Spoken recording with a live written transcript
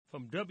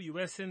From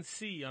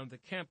WSNC on the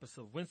campus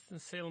of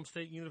Winston-Salem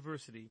State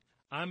University,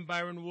 I'm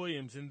Byron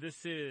Williams, and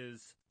this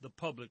is The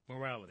Public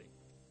Morality.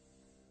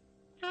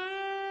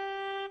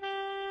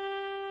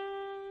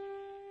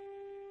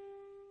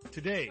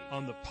 Today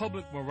on The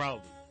Public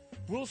Morality,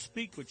 we'll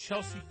speak with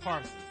Chelea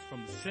Parsons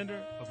from the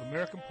Center of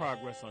American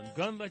Progress on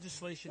gun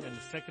legislation and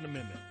the Second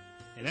Amendment.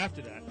 And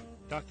after that,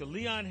 Dr.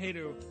 Leon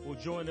Hadar will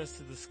join us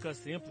to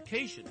discuss the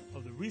implication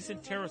of the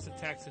recent terrorist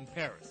attacks in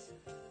Paris.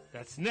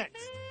 That's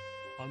next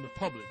on The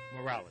Public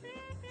Morality.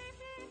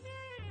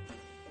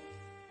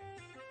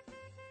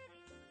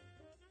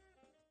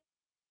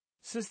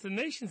 Since the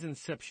nation's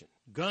inception,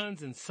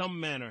 guns in some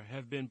manner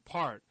have been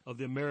part of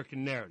the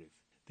American narrative.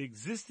 The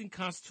existing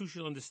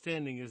constitutional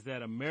understanding is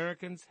that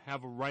Americans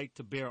have a right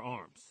to bear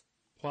arms.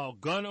 While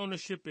gun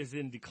ownership is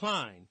in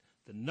decline,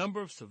 the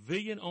number of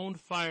civilian-owned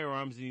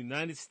firearms in the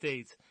United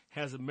States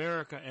has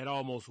America at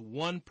almost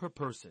one per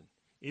person.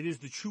 It is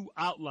the true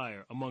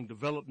outlier among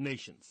developed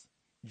nations.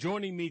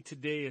 Joining me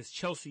today is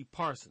Chelea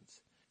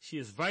Parsons. She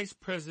is Vice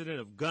President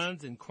of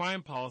Guns and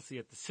Crime Policy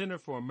at the Center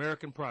for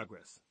American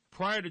Progress.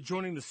 Prior to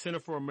joining the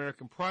Center for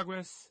American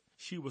Progress,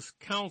 she was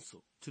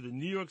counsel to the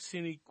New York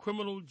City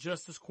Criminal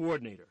Justice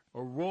Coordinator,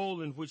 a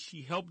role in which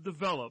she helped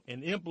develop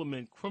and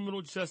implement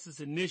criminal justice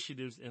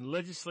initiatives and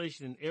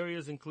legislation in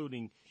areas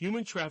including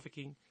human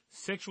trafficking,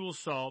 sexual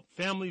assault,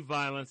 family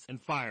violence,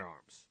 and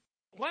firearms.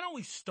 Why don't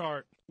we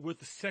start with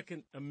the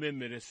Second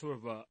Amendment as sort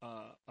of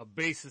a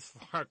basis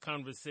for our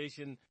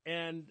conversation?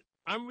 And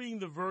I'm reading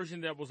the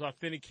version that was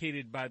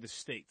authenticated by the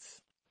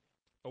states.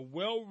 A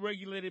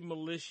well-regulated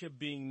militia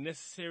being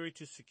necessary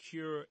to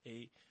secure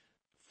a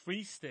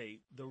free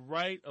state, the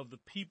right of the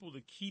people to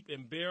keep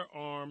and bear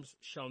arms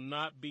shall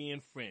not be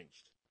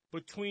infringed.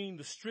 Between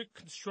the strict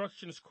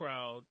constructionist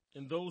crowd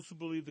and those who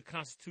believe the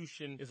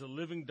Constitution is a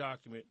living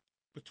document,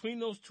 between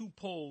those two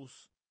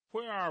poles,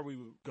 where are we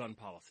with gun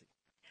policy?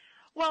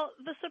 Well,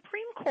 the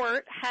Supreme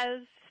Court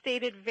has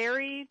stated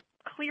very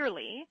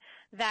clearly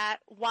that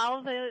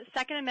while the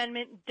Second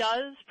Amendment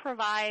does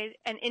provide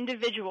an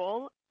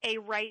individual a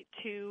right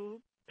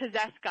to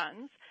possess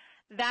guns,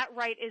 that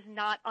right is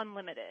not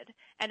unlimited,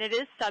 and it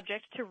is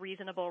subject to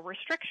reasonable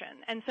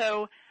restriction. And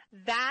so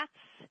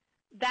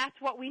that's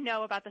what we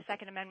know about the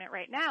Second Amendment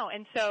right now.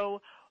 And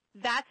so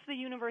that's the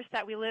universe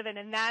that we live in,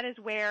 and that is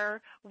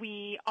where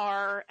we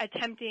are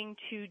attempting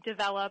to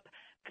develop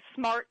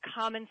smart,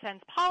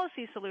 common-sense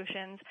policy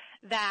solutions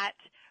that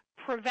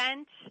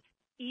prevent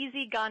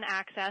easy gun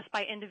access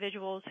by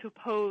individuals who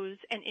pose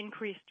an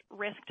increased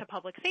risk to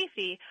public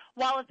safety,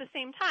 while at the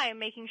same time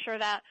making sure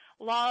that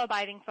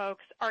law-abiding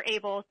folks are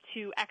able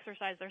to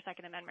exercise their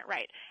Second Amendment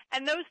right.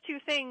 And those two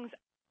things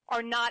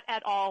are not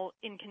at all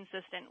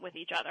inconsistent with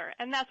each other,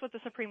 and that's what the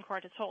Supreme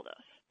Court has told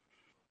us.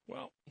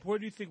 Well, where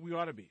do you think we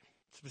ought to be,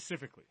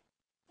 specifically?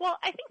 Well,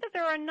 I think that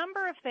there are a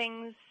number of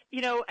things,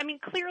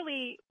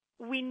 clearly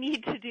we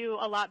need to do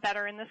a lot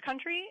better in this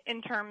country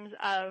in terms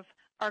of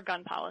our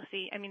gun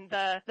policy. I mean,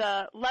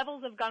 the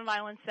levels of gun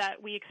violence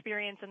that we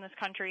experience in this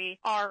country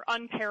are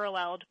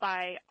unparalleled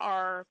by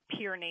our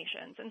peer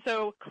nations. And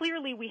so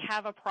clearly we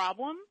have a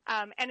problem,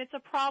 and it's a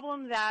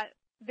problem that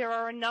there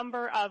are a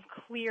number of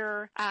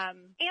clear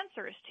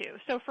answers to.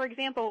 So, for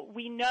example,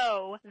 we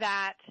know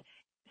that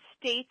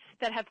states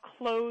that have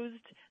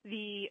closed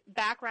the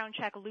background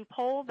check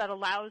loophole that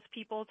allows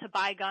people to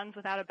buy guns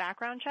without a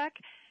background check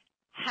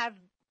have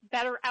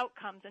better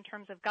outcomes in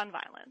terms of gun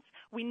violence.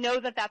 We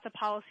know that that's a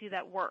policy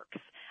that works.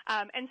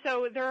 And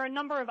so there are a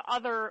number of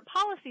other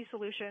policy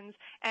solutions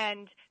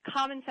and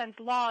common sense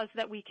laws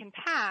that we can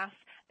pass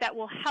that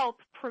will help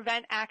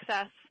prevent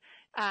access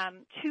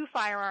to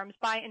firearms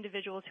by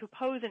individuals who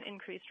pose an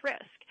increased risk.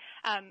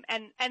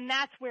 And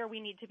that's where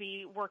we need to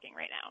be working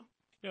right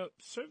now.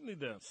 Certainly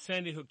the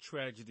Sandy Hook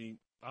tragedy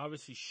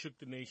obviously shook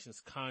the nation's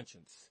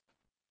conscience.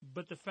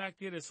 But the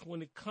fact is,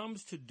 when it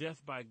comes to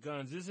death by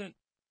guns, isn't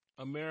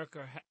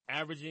America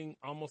averaging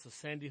almost a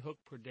Sandy Hook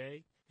per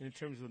day in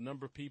terms of the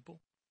number of people?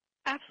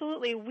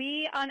 Absolutely.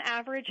 We, on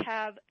average,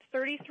 have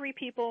 33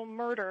 people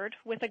murdered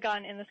with a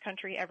gun in this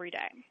country every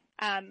day.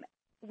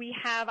 We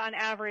have, on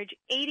average,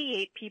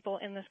 88 people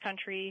in this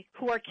country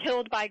who are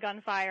killed by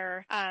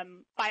gunfire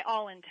by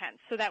all intents.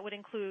 So that would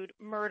include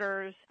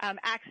murders,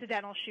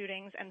 accidental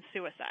shootings, and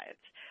suicides.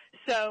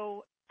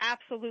 So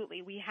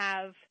absolutely, we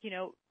have,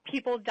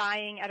 people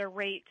dying at a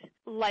rate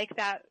like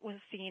that was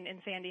seen in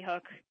Sandy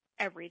Hook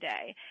every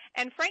day.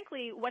 And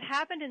frankly, what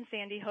happened in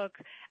Sandy Hook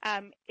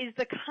is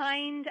the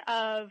kind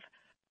of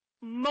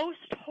most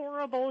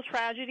horrible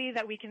tragedy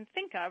that we can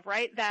think of,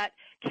 right? That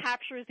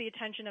captures the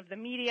attention of the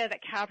media,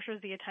 that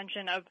captures the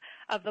attention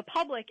of the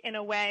public in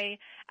a way.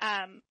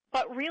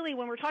 But really,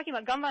 when we're talking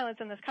about gun violence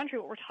in this country,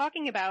 what we're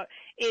talking about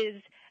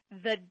is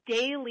the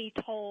daily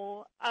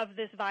toll of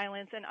this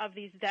violence and of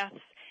these deaths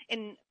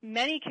in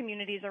many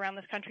communities around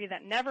this country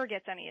that never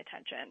gets any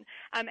attention.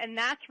 And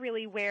that's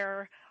really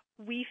where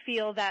we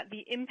feel that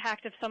the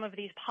impact of some of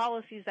these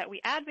policies that we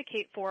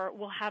advocate for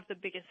will have the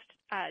biggest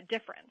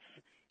difference.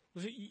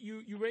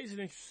 You raise an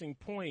interesting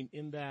point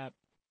in that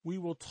We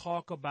will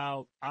talk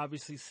about,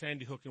 obviously,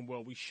 Sandy Hook, and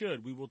well, we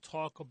should. We will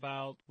talk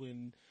about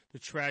when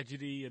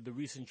the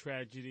recent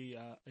tragedy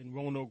in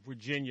Roanoke,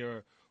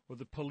 Virginia, or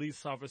the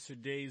police officer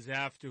days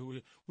after.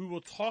 We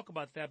will talk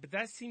about that, but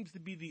that seems to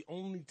be the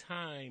only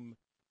time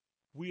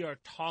we are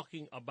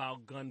talking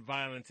about gun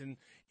violence. And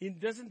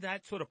doesn't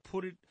that sort of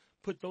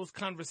put those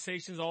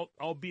conversations,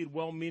 albeit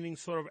well-meaning,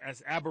 sort of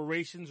as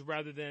aberrations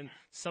rather than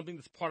something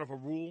that's part of a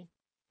rule?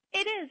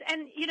 It is,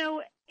 and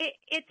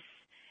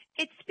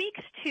it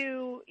speaks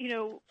to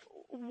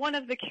one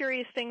of the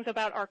curious things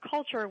about our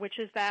culture, which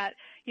is that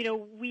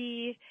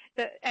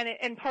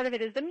and part of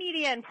it is the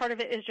media, and part of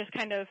it is just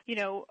kind of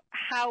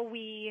how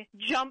we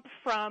jump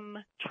from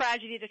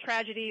tragedy to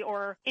tragedy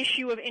or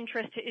issue of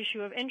interest to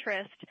issue of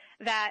interest.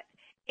 That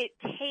it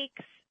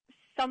takes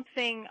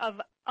something of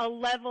a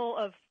level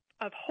of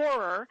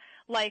horror,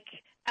 like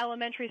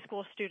elementary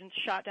school students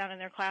shot down in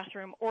their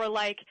classroom, or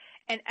like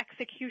an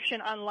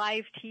execution on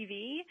live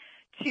TV,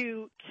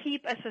 to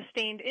keep a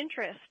sustained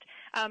interest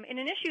in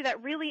an issue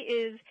that really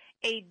is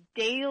a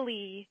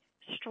daily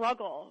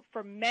struggle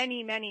for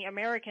many, many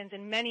Americans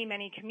in many,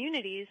 many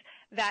communities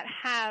that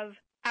have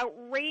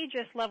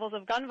outrageous levels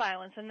of gun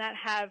violence and that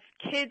have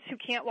kids who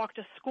can't walk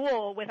to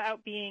school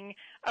without being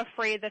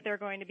afraid that they're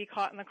going to be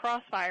caught in the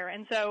crossfire.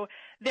 And so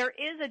there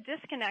is a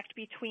disconnect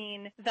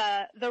between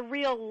the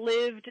real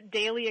lived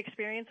daily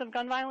experience of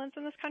gun violence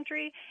in this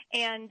country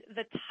and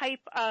the type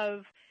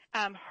of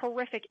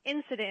horrific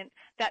incident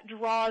that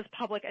draws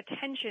public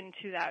attention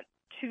to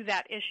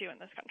that issue in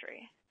this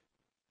country.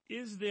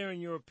 Is there,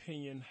 in your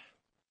opinion,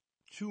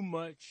 too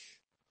much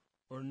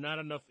or not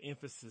enough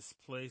emphasis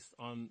placed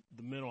on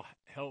the mental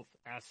health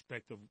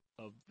aspect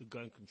of the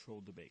gun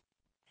control debate?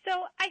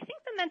 So I think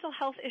the mental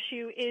health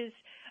issue is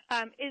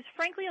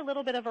frankly a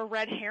little bit of a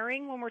red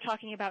herring when we're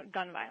talking about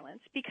gun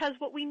violence, because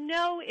what we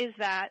know is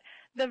that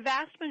the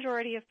vast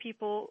majority of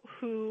people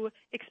who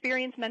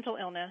experience mental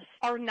illness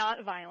are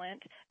not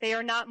violent. They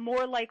are not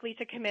more likely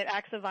to commit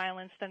acts of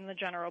violence than the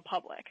general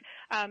public.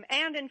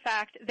 And in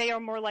fact, they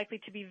are more likely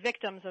to be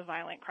victims of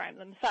violent crime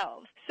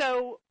themselves.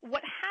 So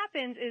what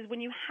happens is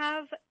when you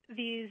have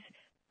these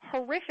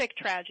horrific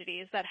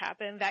tragedies that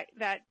happen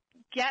that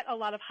get a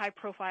lot of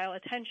high-profile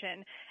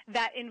attention,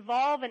 that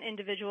involve an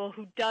individual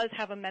who does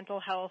have a mental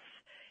health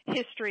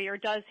history or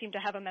does seem to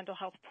have a mental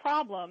health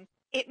problem,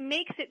 it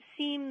makes it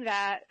seem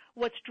that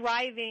what's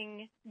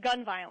driving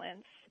gun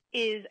violence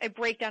is a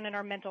breakdown in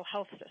our mental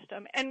health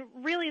system. And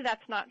really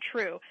that's not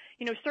true.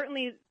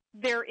 Certainly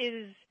there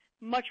is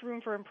much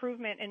room for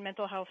improvement in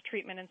mental health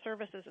treatment and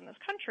services in this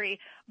country,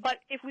 but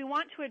if we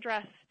want to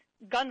address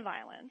gun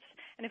violence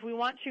and if we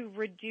want to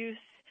reduce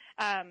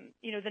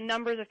the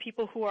numbers of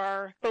people who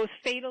are both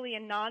fatally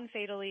and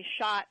non-fatally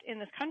shot in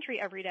this country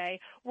every day,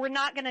 we're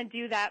not going to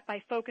do that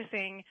by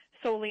focusing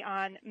solely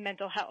on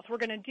mental health. We're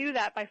going to do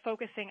that by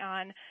focusing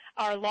on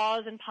our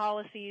laws and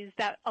policies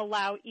that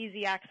allow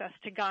easy access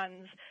to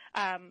guns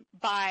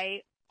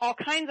by all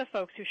kinds of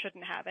folks who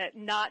shouldn't have it,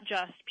 not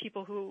just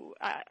people who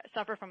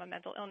suffer from a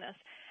mental illness.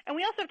 And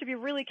we also have to be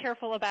really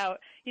careful about,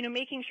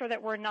 making sure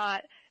that we're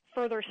not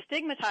further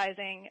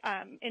stigmatizing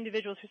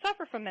individuals who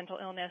suffer from mental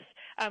illness,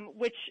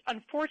 which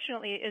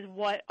unfortunately is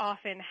what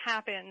often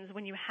happens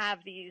when you have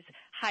these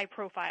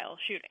high-profile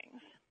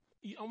shootings.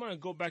 I want to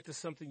go back to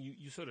something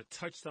you sort of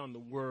touched on, the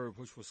word,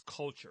 which was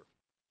culture.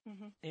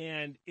 Mm-hmm.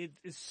 And it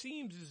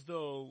seems as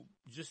though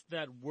just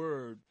that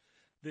word,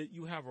 that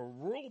you have a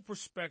rural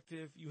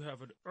perspective, you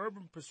have an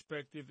urban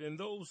perspective, and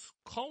those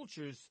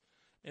cultures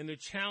and the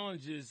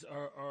challenges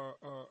are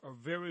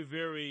very,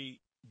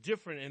 very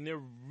different, and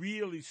they're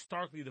really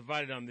starkly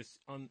divided on this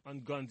on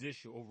guns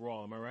issue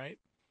overall. Am I right?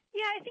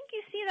 Yeah, I think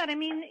you see that. I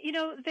mean,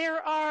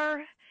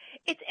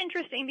 it's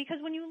interesting because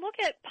when you look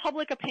at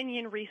public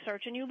opinion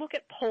research and you look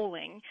at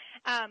polling,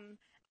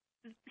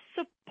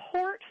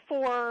 support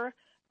for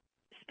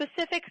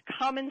specific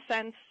common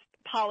sense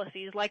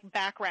policies like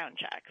background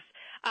checks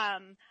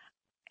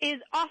is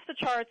off the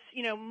charts.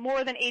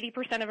 More than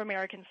 80% of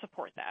Americans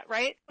support that,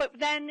 right? But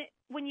then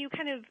when you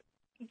kind of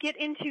get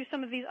into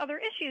some of these other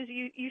issues,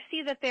 you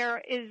see that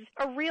there is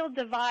a real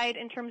divide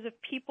in terms of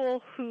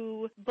people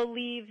who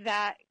believe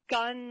that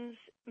guns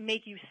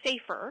make you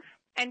safer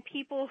and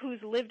people whose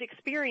lived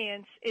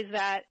experience is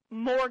that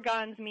more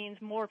guns means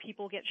more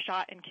people get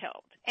shot and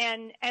killed.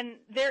 And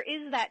there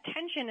is that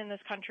tension in this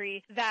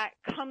country that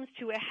comes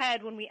to a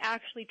head when we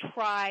actually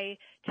try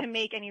to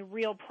make any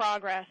real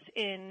progress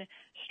in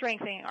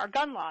strengthening our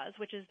gun laws,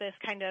 which is this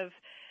kind of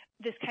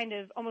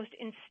almost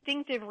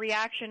instinctive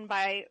reaction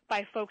by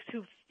folks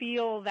who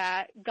feel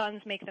that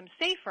guns make them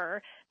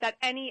safer, that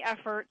any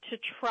effort to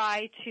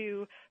try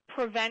to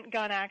prevent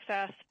gun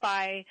access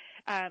by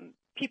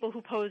people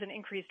who pose an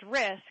increased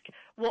risk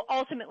will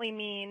ultimately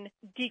mean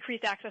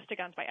decreased access to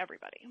guns by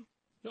everybody.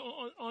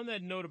 Now, on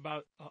that note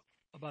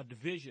about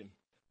division,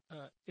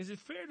 is it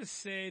fair to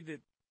say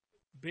that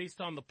based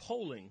on the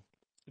polling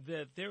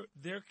that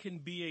there can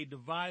be a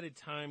divide at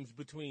times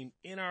between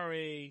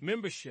NRA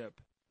membership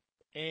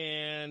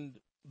and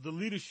the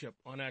leadership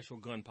on actual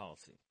gun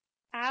policy?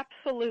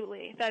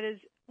 Absolutely. That is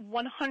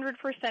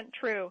 100%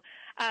 true.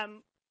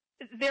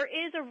 There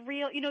is a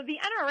real, the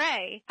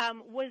NRA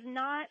was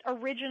not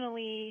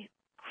originally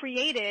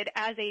created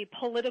as a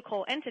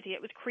political entity.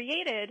 It was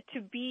created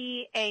to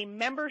be a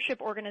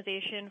membership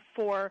organization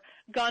for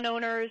gun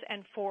owners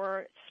and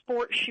for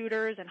sport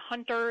shooters and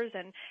hunters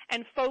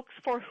and folks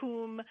for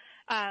whom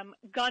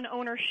gun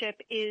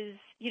ownership is,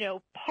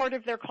 part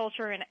of their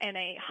culture and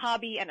a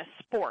hobby and a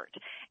sport.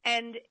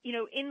 And,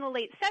 in the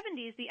late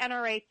 70s, the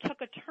NRA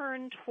took a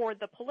turn toward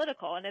the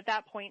political and at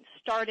that point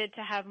started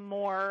to have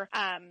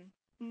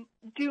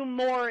do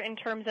more in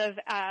terms of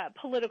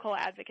political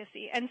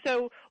advocacy. And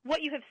so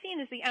what you have seen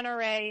is the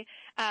NRA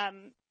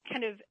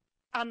kind of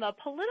on the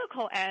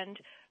political end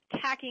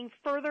tacking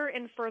further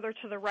and further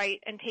to the right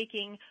and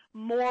taking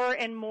more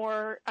and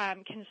more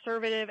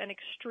conservative and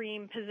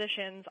extreme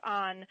positions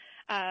on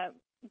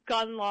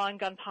gun law and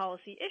gun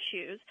policy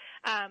issues,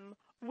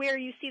 where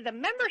you see the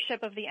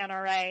membership of the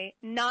NRA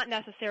not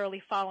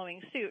necessarily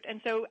following suit.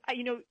 And so,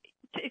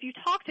 if you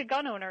talk to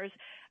gun owners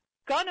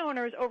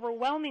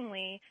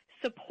overwhelmingly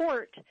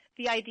support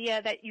the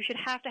idea that you should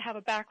have to have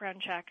a background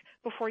check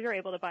before you're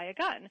able to buy a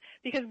gun,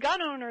 because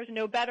gun owners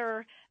know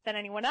better than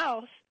anyone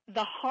else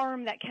the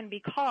harm that can be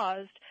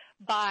caused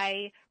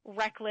by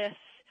reckless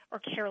or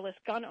careless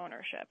gun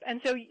ownership.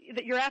 And so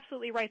you're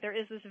absolutely right. There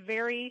is this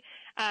very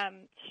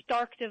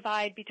stark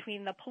divide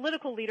between the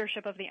political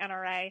leadership of the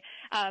NRA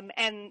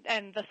and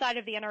the side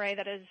of the NRA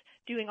that is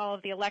doing all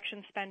of the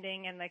election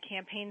spending and the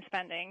campaign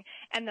spending,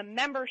 and the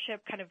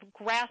membership kind of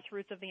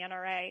grassroots of the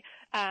NRA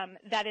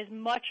that is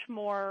much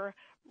more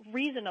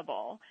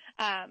reasonable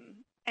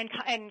and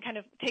kind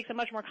of takes a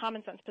much more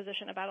common sense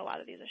position about a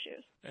lot of these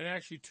issues. And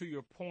actually, to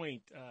your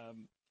point,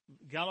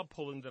 Gallup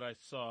polling that I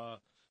saw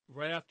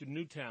right after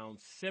Newtown,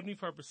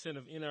 75%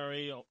 of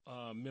NRA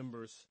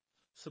members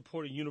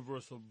supported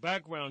universal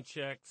background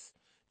checks.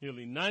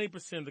 Nearly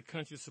 90% of the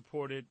country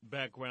supported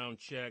background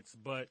checks,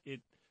 but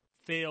it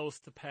fails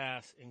to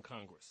pass in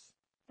Congress.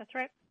 That's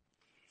right.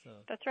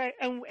 That's right.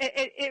 And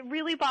it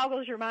really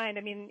boggles your mind.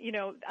 I mean,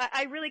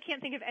 I really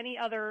can't think of any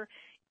other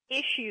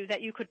issue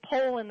that you could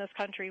poll in this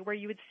country where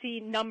you would see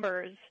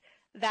numbers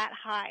that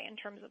high in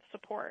terms of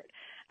support.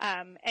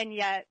 And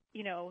yet,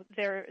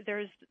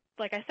 there's,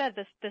 like I said,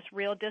 this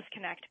real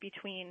disconnect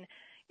between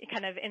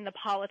kind of in the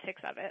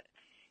politics of it.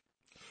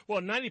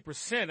 Well,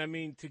 90%, I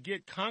mean, to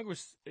get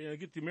Congress,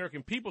 get the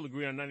American people to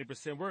agree on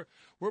 90%,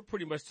 we're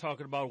pretty much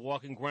talking about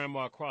walking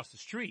grandma across the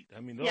street.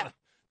 I mean, yeah.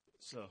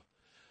 So.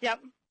 Yep.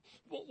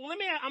 Well,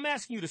 I'm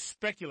asking you to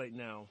speculate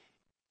now,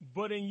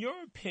 but in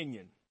your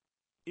opinion,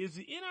 is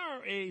the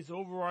NRA's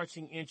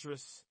overarching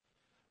interest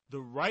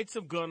the rights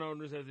of gun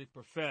owners as they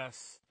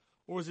profess,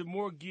 or is it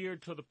more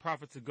geared to the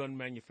profits of gun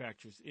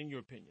manufacturers, in your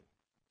opinion?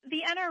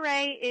 The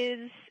NRA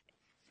is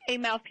a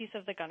mouthpiece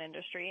of the gun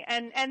industry,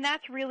 and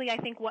that's really, I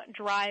think, what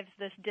drives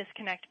this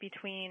disconnect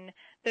between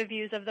the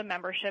views of the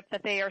membership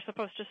that they are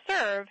supposed to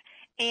serve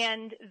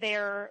and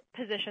their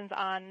positions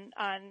on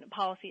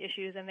policy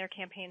issues and their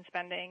campaign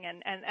spending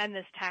and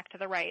this tack to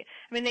the right.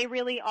 I mean, they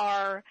really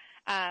are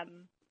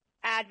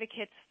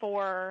advocates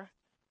for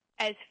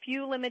as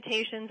few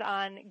limitations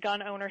on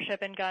gun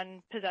ownership and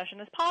gun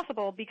possession as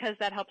possible, because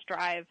that helps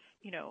drive,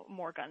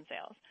 more gun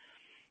sales.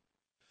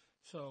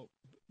 So,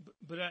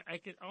 but I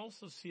could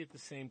also see at the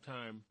same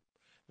time,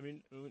 I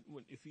mean,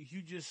 if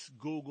you just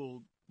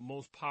Google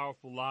most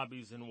powerful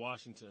lobbies in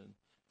Washington,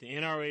 the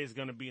NRA is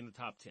going to be in the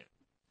top 10.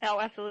 Oh,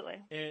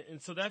 absolutely.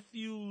 And so that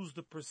fuels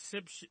the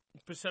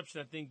perception,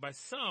 I think, by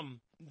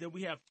some that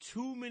we have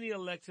too many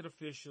elected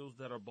officials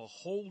that are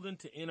beholden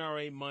to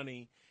NRA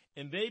money,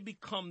 and they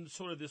become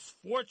sort of this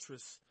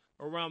fortress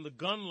around the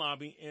gun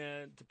lobby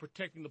and to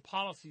protecting the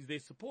policies they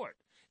support.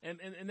 And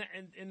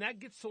that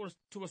gets sort of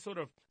to a sort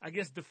of, I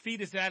guess,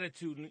 defeatist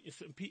attitude,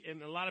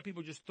 and a lot of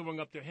people just throwing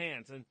up their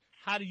hands. And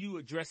how do you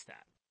address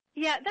that?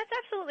 Yeah, that's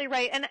absolutely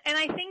right. And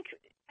I think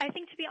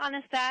to be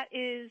honest, that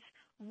is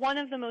one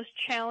of the most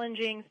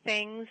challenging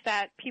things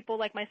that people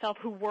like myself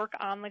who work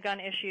on the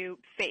gun issue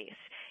face,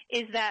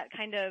 is that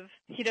kind of,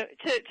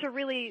 to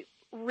really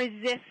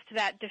resist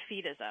that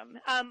defeatism.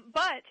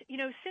 But,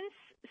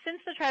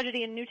 since the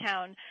tragedy in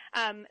Newtown,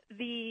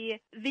 the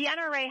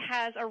NRA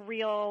has a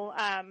real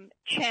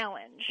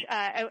challenge,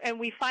 and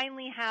we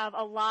finally have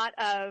a lot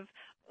of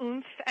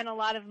oomph and a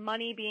lot of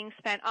money being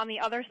spent on the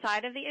other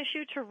side of the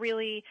issue to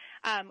really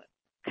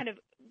kind of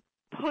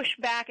push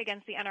back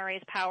against the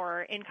NRA's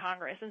power in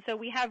Congress. And so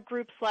we have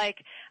groups like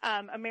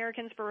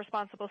Americans for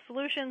Responsible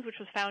Solutions, which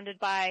was founded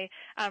by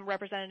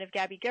Representative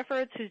Gabby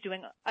Giffords, who's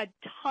doing a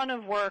ton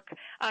of work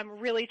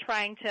really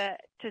trying to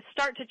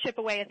start to chip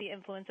away at the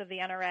influence of the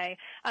NRA.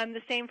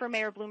 The same for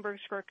Mayor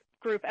Bloomberg's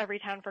group Every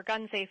Town for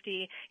Gun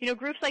Safety,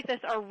 groups like this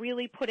are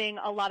really putting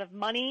a lot of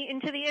money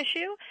into the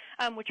issue,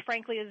 which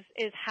frankly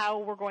is how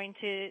we're going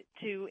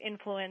to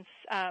influence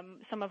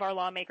some of our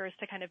lawmakers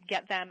to kind of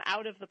get them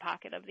out of the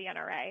pocket of the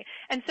NRA.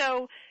 And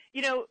so,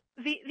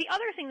 the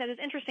other thing that is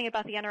interesting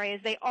about the NRA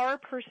is they are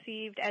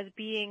perceived as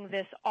being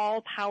this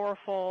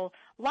all-powerful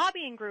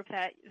lobbying group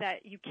that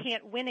you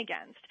can't win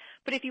against.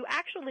 But if you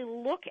actually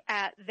look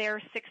at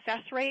their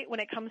success rate when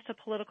it comes to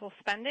political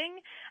spending,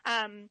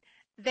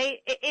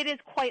 it is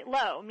quite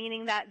low,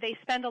 meaning that they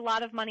spend a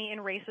lot of money in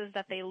races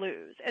that they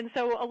lose. And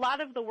so a lot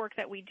of the work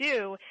that we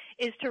do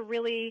is to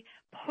really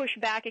push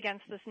back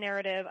against this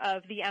narrative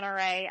of the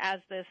NRA as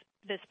this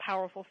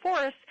powerful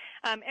force,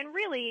 and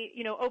really,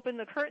 open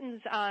the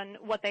curtains on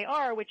what they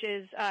are, which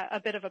is a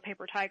bit of a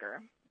paper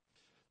tiger.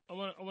 I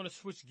want to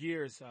switch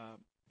gears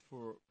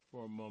for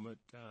a moment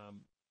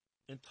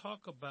and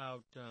talk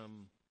about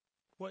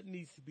what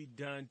needs to be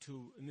done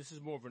and this is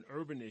more of an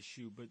urban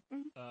issue, but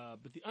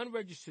the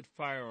unregistered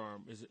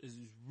firearm is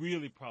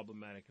really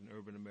problematic in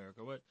urban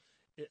America.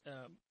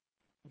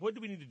 What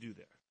do we need to do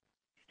there?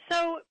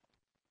 So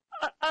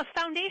a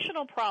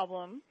foundational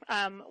problem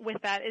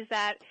with that is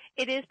that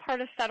it is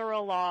part of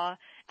federal law,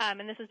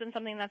 and this has been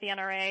something that the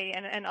NRA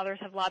and others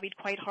have lobbied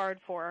quite hard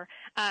for,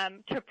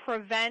 to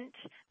prevent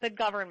the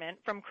government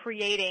from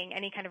creating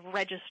any kind of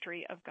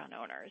registry of gun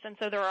owners. And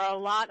so there are a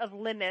lot of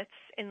limits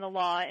in the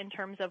law in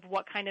terms of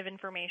what kind of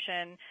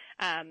information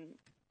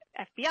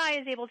FBI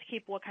is able to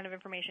keep, what kind of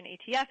information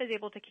ATF is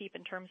able to keep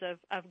in terms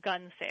of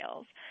gun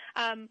sales.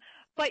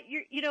 But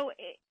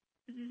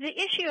the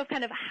issue of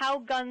kind of how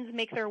guns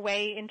make their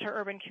way into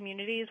urban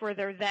communities where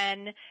they're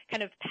then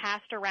kind of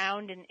passed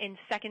around in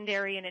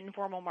secondary and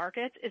informal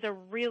markets is a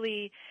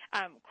really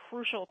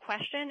crucial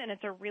question, and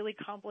it's a really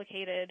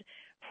complicated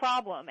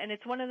problem. And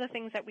it's one of the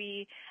things that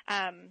we,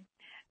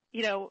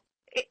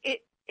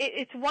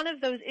 it's one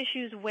of those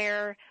issues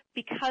where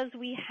because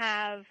we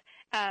have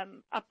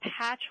a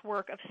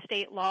patchwork of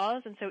state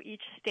laws, and so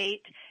each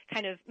state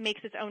kind of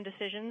makes its own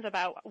decisions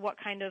about what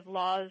kind of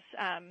laws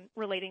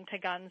relating to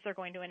guns they're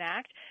going to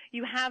enact.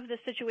 You have this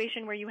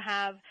situation where you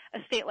have a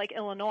state like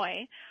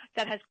Illinois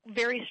that has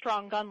very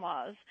strong gun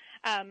laws,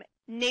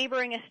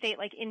 neighboring a state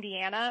like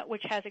Indiana,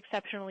 which has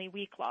exceptionally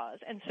weak laws.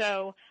 And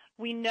so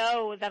we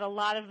know that a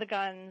lot of the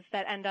guns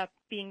that end up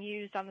being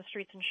used on the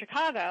streets in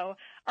Chicago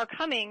are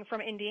coming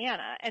from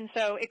Indiana. And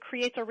so it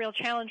creates a real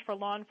challenge for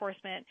law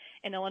enforcement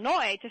in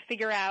Illinois to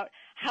figure out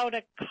how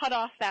to cut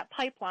off that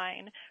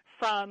pipeline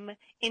from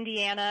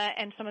Indiana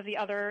and some of the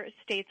other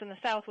states in the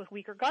South with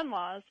weaker gun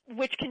laws,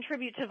 which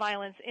contribute to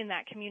violence in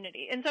that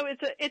community. And so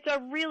it's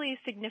a really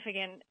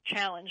significant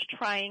challenge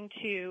trying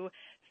to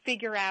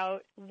figure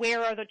out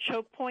where are the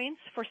choke points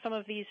for some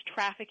of these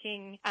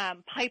trafficking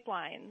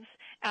pipelines,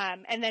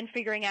 and then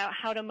figuring out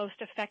how to most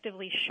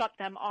effectively shut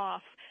them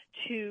off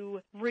to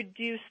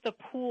reduce the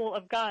pool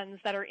of guns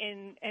that are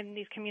in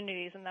these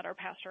communities and that are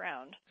passed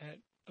around.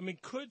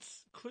 Could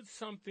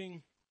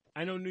something?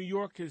 I know New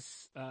York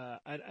is.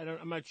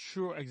 I'm not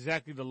sure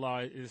exactly the law.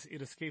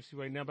 It escapes me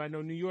right now, but I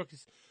know New York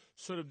has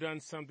sort of done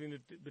something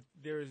that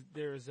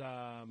there's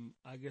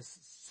I guess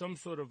some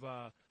sort of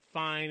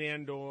fine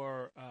and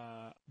or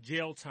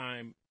jail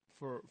time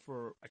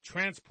for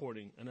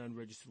transporting an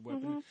unregistered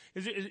weapon.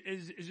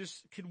 Mm-hmm.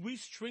 Could we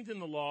strengthen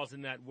the laws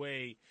in that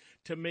way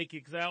to make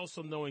it? Because I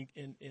also know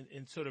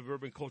in sort of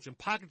urban culture, in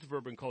pockets of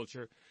urban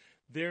culture,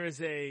 there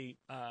is a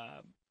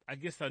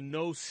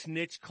no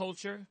snitch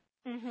culture.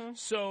 Mm-hmm.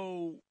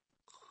 So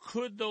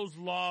could those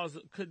laws,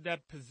 could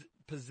that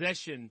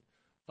possession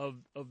of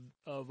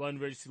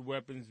unregistered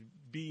weapons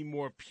be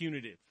more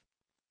punitive?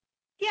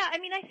 Yeah, I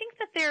think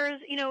that there's,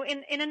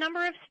 in a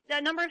number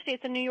of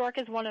states, and New York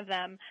is one of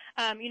them.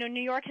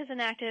 New York has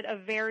enacted a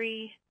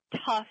very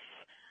tough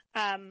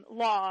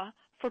law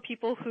for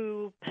people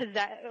who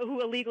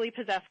illegally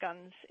possess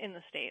guns in the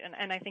state,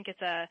 and I think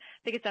it's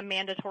a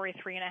mandatory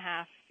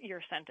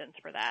 3.5-year sentence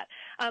for that.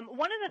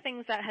 One of the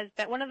things that has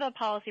been one of the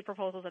policy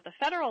proposals at the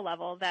federal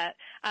level that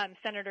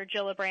Senator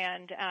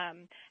Gillibrand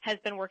has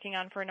been working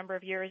on for a number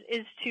of years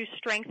is to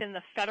strengthen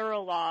the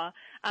federal law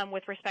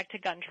with respect to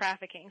gun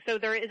trafficking. So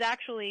there is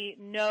actually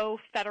no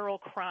federal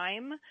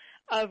crime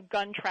of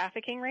gun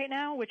trafficking right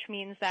now, which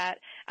means that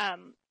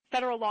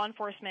federal law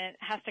enforcement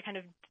has to kind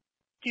of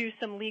do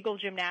some legal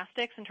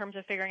gymnastics in terms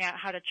of figuring out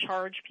how to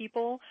charge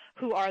people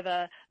who are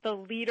the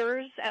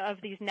leaders of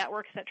these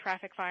networks that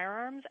traffic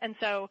firearms. And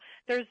so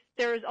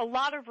there's a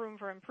lot of room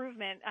for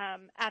improvement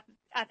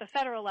at the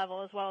federal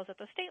level as well as at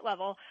the state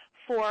level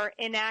for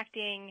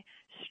enacting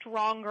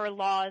stronger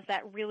laws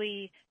that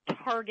really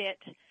target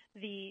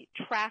the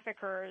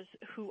traffickers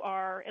who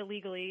are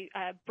illegally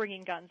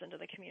bringing guns into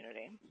the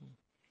community.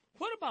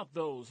 What about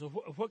those?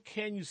 What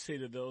can you say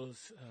to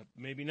those?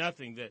 Maybe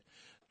nothing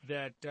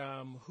that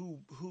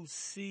who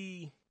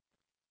see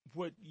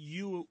what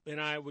you and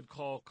I would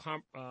call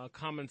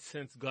common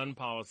sense gun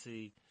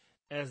policy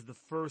as the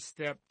first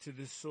step to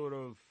this sort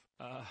of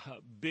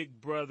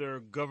big brother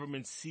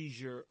government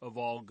seizure of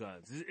all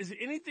guns. Is there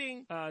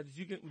anything that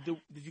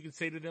you can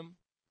say to them?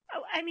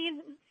 Oh,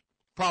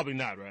 probably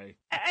not, right?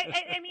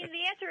 I mean,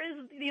 the answer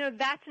is,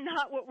 that's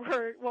not what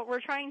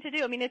we're trying to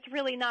do. I mean, it's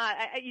really not.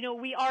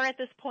 We are at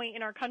this point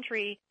in our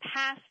country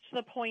past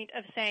the point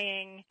of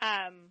saying,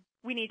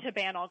 we need to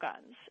ban all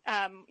guns.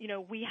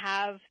 We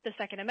have the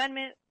Second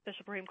Amendment. The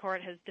Supreme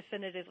Court has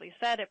definitively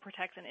said it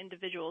protects an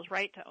individual's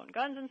right to own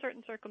guns in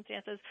certain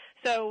circumstances.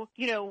 So,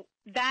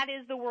 that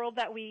is the world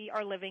that we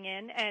are living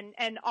in,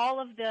 and all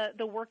of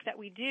the work that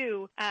we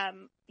do,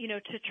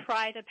 to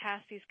try to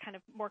pass these kind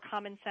of more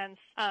common sense,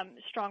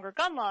 stronger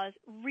gun laws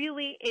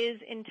really is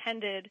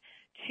intended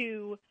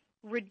to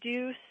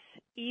reduce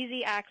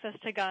easy access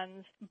to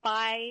guns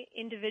by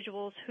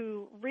individuals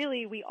who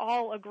really, we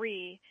all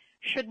agree,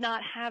 should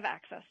not have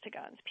access to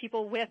guns.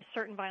 People with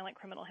certain violent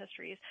criminal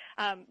histories,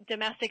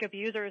 domestic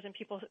abusers and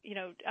people,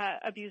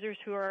 abusers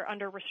who are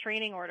under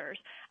restraining orders,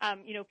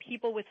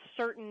 people with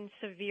certain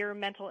severe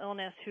mental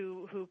illness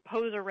who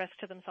pose a risk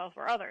to themselves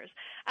or others.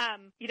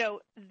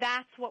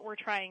 That's what we're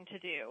trying to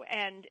do.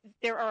 And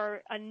there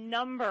are a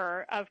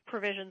number of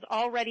provisions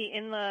already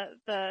in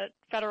the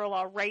federal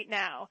law right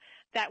now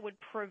that would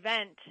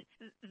prevent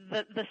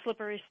the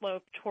slippery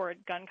slope toward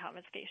gun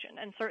confiscation.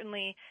 And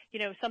certainly,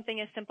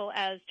 something as simple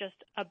as just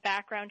a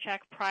background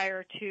check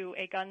prior to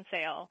a gun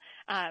sale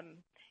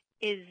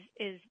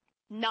is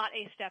not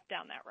a step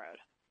down that road.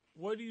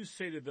 What do you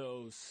say to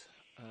those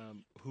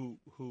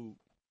who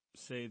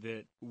say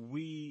that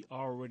we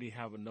already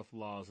have enough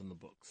laws in the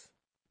books?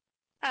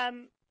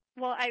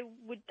 Well,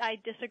 I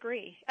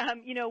disagree.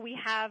 We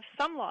have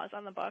some laws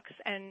on the books,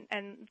 and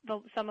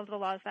some of the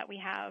laws that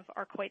we have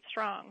are quite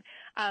strong.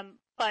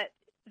 But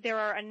there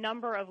are a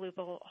number of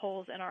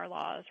loopholes in our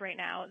laws right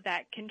now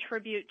that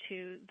contribute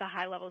to the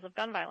high levels of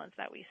gun violence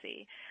that we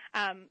see.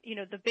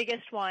 The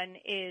biggest one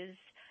is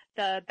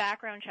the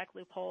background check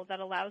loophole that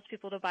allows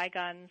people to buy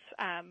guns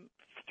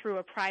through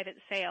a private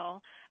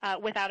sale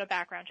without a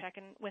background check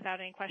and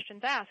without any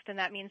questions asked. And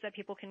that means that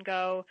people can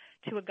go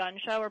to a gun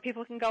show or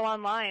people can go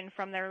online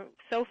from their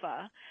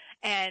sofa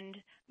and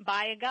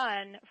buy a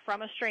gun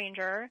from a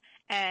stranger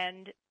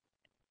and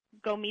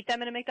go meet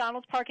them in a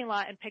McDonald's parking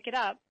lot and pick it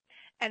up.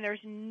 And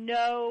there's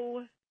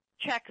no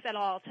checks at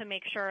all to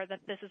make sure that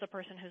this is a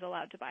person who's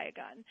allowed to buy a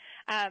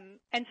gun.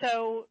 And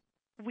so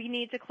we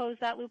need to close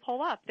that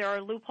loophole up. There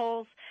are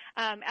loopholes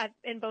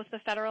in both the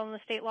federal and the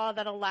state law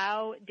that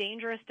allow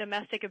dangerous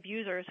domestic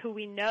abusers who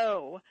we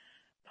know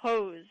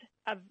pose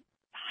a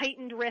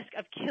heightened risk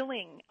of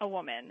killing a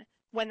woman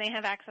when they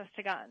have access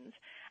to guns.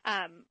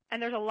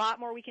 And there's a lot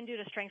more we can do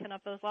to strengthen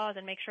up those laws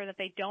and make sure that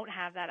they don't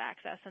have that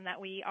access and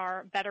that we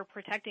are better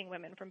protecting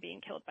women from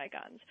being killed by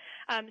guns.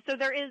 So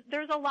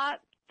there's a lot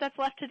that's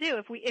left to do.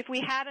 If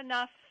we had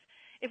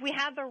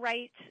the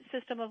right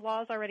system of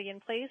laws already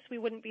in place, we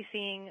wouldn't be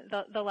seeing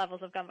the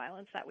levels of gun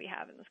violence that we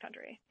have in this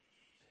country.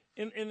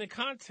 In the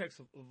context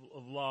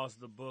of laws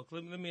of the book,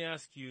 let me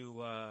ask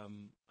you,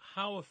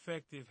 how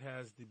effective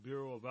has the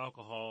Bureau of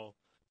Alcohol,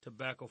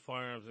 Tobacco,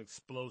 Firearms, and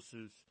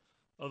Explosives,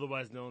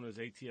 otherwise known as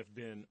ATF,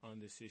 been on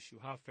this issue?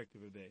 How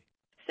effective are they?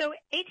 So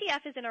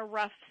ATF is in a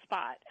rough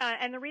spot,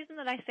 and the reason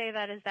that I say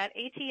that is that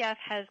ATF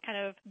has kind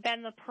of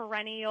been the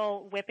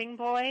perennial whipping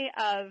boy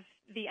of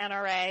the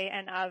NRA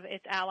and of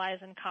its allies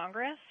in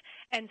Congress,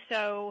 and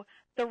so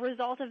the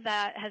result of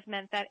that has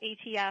meant that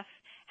ATF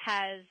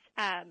has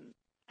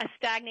a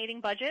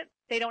stagnating budget.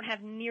 They don't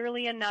have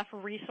nearly enough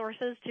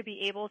resources to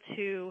be able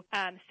to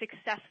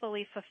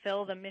successfully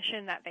fulfill the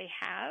mission that they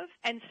have,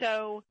 and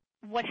so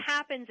what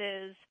happens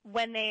is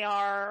when they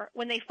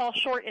fall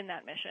short in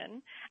that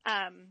mission,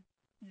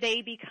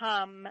 they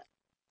become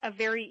a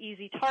very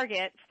easy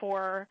target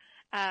for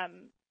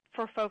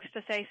folks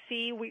to say,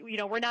 see,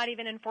 we're not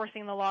even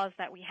enforcing the laws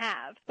that we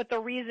have. But the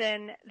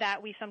reason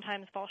that we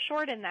sometimes fall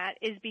short in that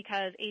is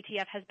because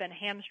ATF has been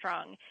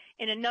hamstrung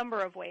in a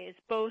number of ways,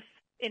 both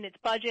in its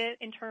budget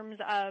in terms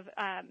of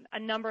a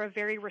number of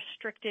very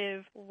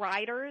restrictive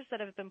riders that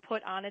have been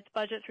put on its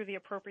budget through the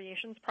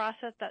appropriations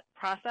process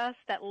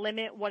that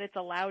limit what it's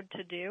allowed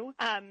to do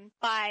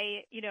by,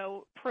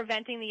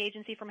 preventing the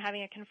agency from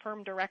having a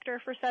confirmed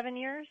director for 7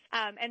 years.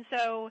 And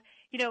so,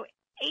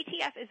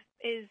 ATF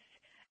is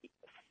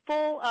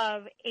full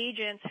of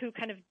agents who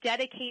kind of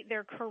dedicate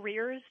their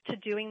careers to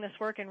doing this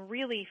work and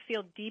really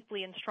feel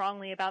deeply and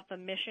strongly about the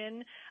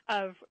mission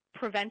of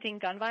preventing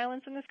gun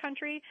violence in this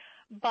country,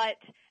 but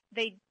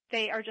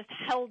they are just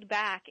held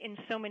back in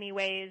so many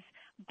ways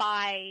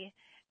by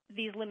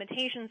these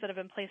limitations that have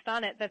been placed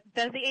on it that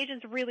the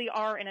agents really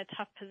are in a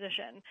tough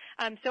position.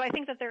 So I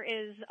think that there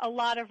is a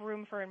lot of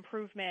room for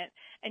improvement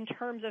in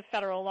terms of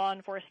federal law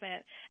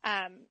enforcement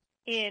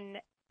in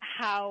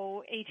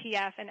how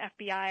ATF and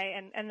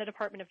FBI and the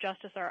Department of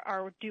Justice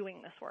are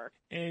doing this work.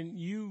 And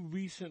you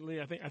recently,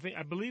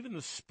 I believe in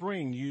the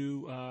spring,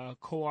 you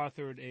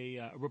co-authored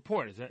a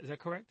report. Is that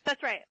correct?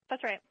 That's right.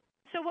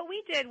 So what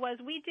we did was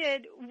we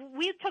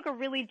took a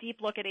really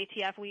deep look at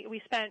ATF.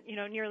 We spent,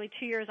 nearly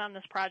 2 years on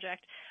this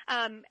project,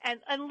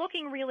 and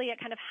looking really at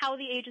kind of how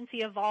the agency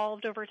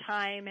evolved over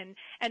time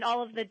and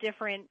all of the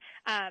different,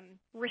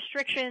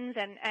 restrictions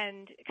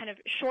and kind of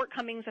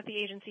shortcomings that the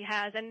agency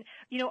has. And,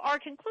 our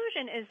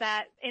conclusion is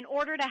that in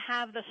order to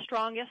have the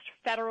strongest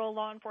federal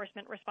law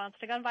enforcement response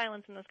to gun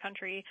violence in this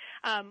country,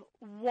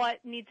 what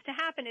needs to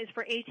happen is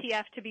for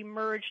ATF to be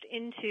merged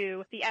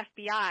into the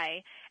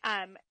FBI,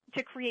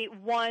 to create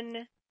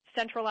one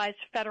centralized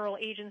federal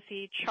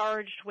agency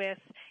charged with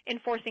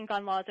enforcing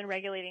gun laws and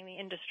regulating the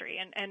industry.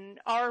 And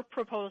our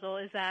proposal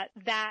is that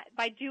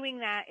by doing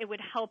that, it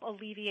would help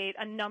alleviate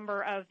a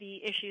number of the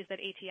issues that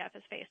ATF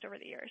has faced over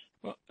the years.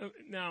 Well,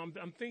 now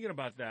I'm thinking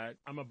about that.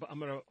 I'm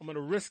gonna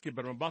risk it,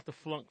 but I'm about to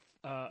flunk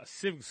a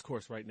civics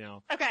course right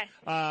now. Okay.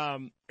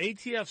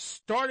 ATF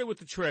started with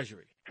the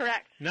Treasury.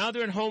 Correct. Now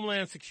they're in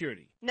Homeland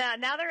Security. Now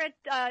they're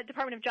at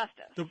Department of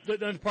Justice. The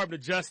Department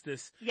of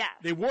Justice. Yes.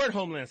 They were at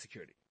Homeland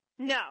Security.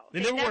 No,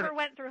 they never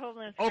went through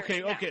Homeland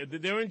Security. Okay.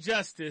 They're in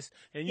Justice,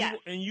 and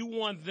you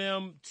want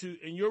them to,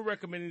 and you're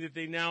recommending that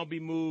they now be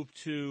moved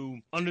to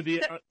under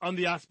the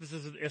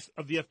auspices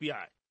of the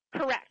FBI.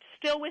 Correct.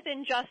 Still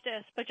within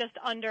Justice, but just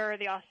under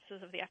the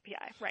auspices of the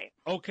FBI. Right.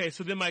 Okay.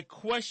 So then my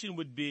question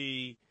would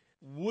be,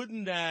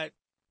 wouldn't that,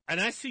 and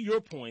I see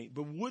your point,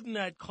 but wouldn't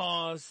that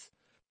cause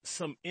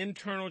some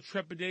internal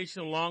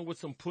trepidation along with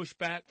some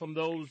pushback from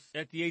those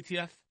at the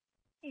ATF?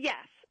 Yes.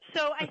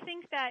 So I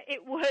think that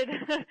it would,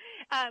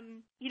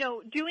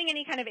 doing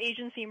any kind of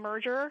agency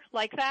merger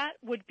like that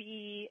would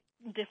be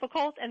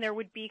difficult, and there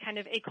would be kind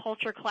of a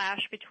culture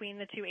clash between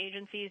the two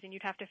agencies, and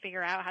you'd have to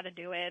figure out how to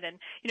do it. And,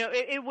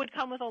 it would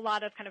come with a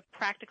lot of kind of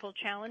practical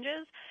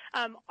challenges.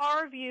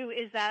 Our view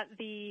is that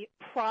the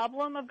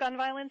problem of gun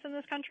violence in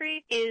this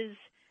country is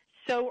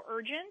so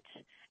urgent,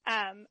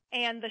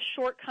 and the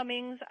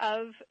shortcomings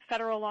of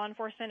federal law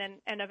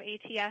enforcement and of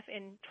ATF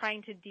in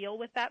trying to deal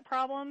with that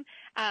problem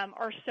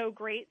are so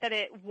great that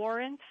it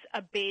warrants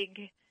a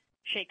big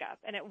shakeup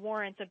and it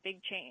warrants a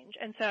big change.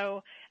 And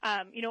so,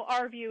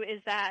 our view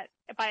is that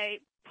by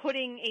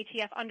putting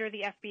ATF under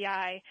the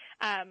FBI,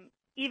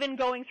 even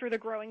going through the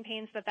growing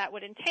pains that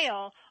would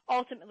entail,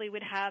 ultimately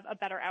would have a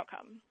better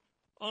outcome.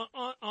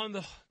 On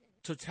the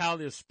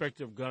totality of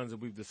spectrum of guns that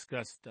we've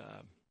discussed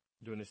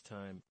during this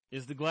time,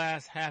 is the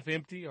glass half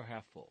empty or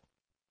half full?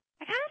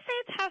 I kind of say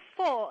it's half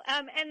full.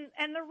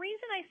 And the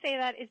reason I say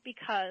that is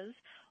because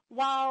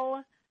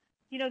while,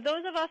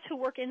 those of us who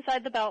work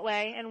inside the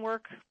Beltway and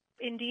work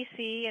in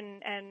D.C.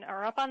 and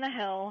are up on the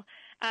Hill,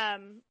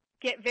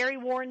 get very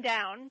worn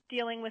down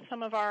dealing with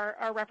some of our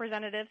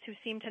representatives who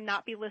seem to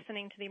not be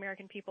listening to the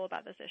American people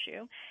about this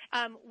issue.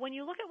 When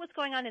you look at what's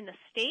going on in the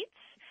states,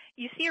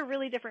 you see a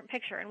really different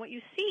picture. And what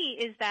you see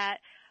is that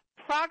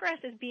progress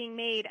is being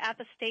made at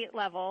the state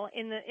level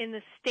in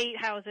the state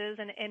houses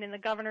and in the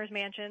governor's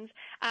mansions.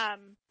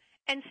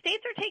 And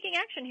states are taking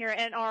action here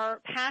and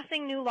are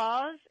passing new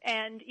laws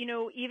and,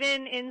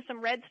 even in some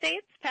red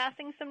states,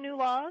 passing some new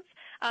laws.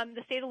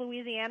 The state of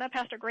Louisiana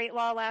passed a great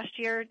law last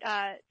year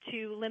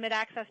to limit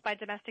access by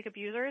domestic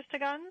abusers to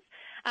guns.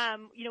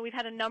 We've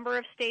had a number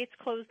of states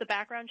close the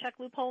background check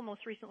loophole,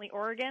 most recently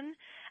Oregon.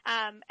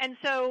 And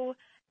so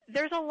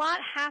there's a lot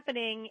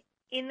happening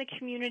in the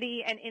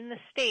community and in the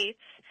states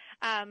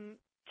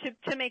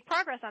to make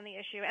progress on the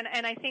issue.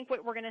 And I think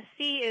what we're going to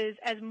see is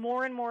as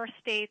more and more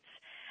states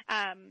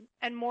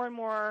and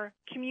more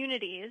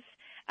communities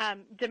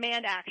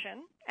demand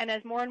action, and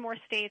as more and more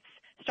states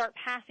start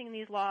passing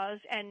these laws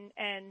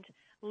and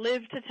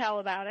live to tell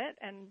about it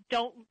and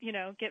don't,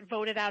 get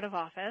voted out of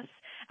office,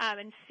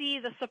 and see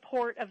the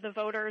support of the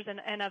voters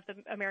and of the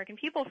American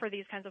people for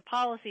these kinds of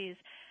policies,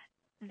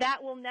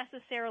 that will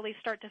necessarily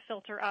start to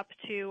filter up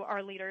to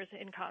our leaders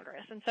in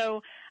Congress. And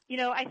so,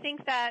 I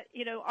think that,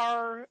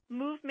 our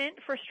movement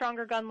for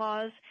stronger gun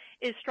laws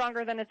is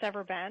stronger than it's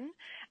ever been.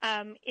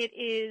 It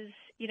is,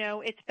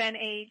 it's been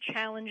a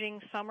challenging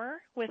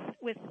summer with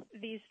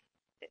these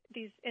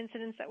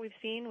incidents that we've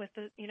seen with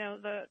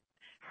the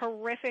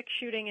horrific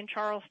shooting in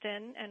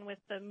Charleston and with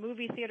the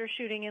movie theater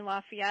shooting in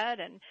Lafayette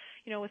and,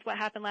 with what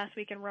happened last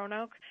week in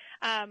Roanoke.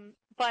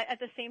 But at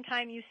the same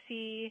time, you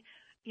see,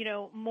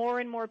 more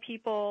and more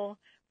people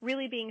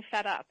really being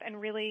fed up and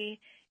really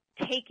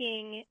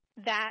taking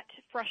that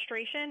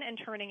frustration and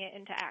turning it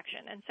into action.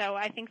 And so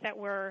I think that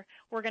we're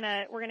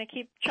gonna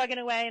keep chugging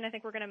away, and I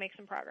think we're gonna make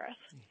some progress.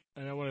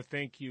 And I want to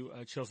thank you,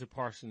 Chelsea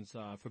Parsons,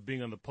 for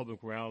being on the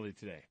Public Morality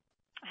today.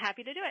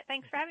 Happy to do it.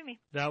 Thanks for having me.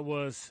 That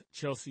was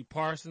Chelsea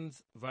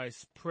Parsons,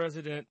 Vice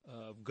President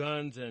of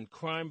Guns and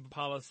Crime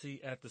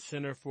Policy at the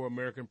Center for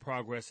American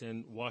Progress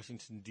in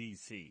Washington,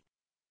 D.C.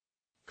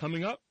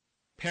 Coming up,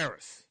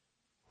 Paris.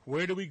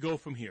 Where do we go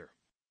from here?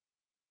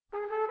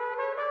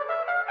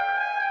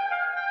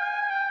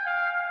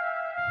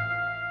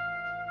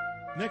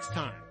 Next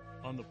time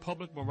on The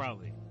Public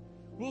Morality,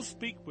 we'll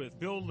speak with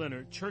Bill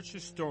Leonard, church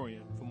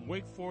historian from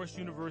Wake Forest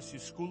University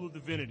School of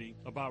Divinity,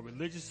 about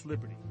religious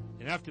liberty.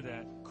 And after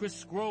that, Chris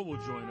Scroll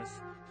will join us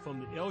from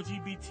the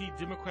LGBT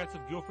Democrats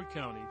of Guilford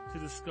County to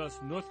discuss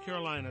North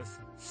Carolina's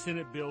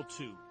Senate Bill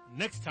 2.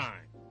 Next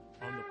time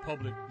on The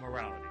Public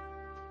Morality.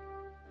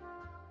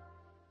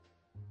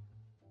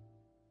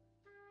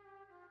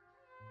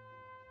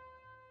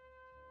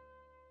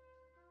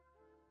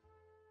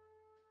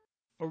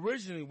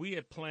 Originally, we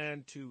had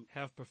planned to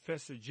have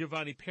Professor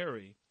Giovanni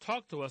Perry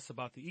talk to us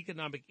about the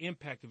economic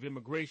impact of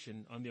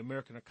immigration on the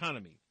American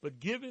economy. But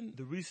given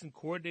the recent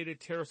coordinated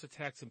terrorist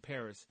attacks in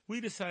Paris,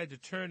 we decided to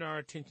turn our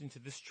attention to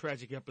this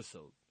tragic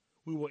episode.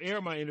 We will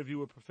air my interview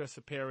with Professor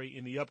Perry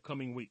in the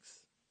upcoming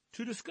weeks.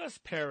 To discuss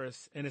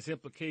Paris and its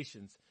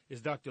implications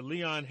is Dr.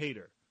 Leon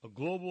Hadar, a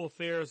global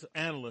affairs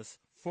analyst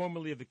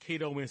formerly of the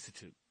Cato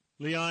Institute.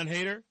 Leon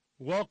Hadar,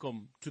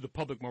 welcome to The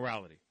Public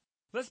Morality.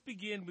 Let's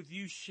begin with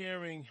you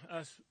sharing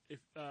us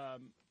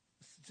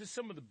just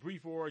some of the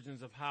brief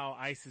origins of how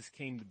ISIS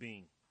came to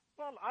being.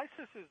 Well,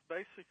 ISIS is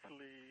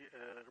basically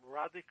a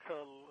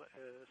radical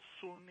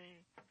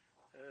Sunni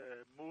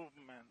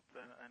movement,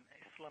 an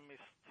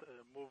Islamist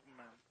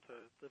movement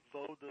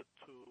devoted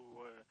to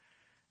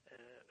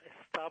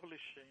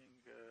establishing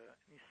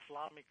an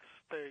Islamic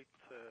state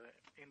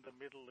in the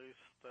Middle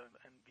East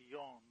and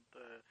beyond.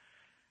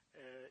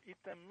 It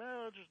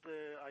emerged,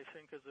 I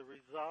think, as a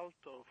result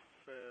of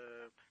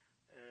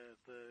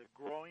the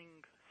growing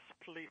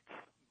split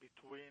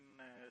between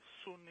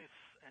Sunnis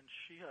and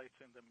Shiites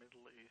in the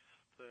Middle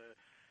East,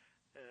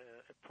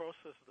 a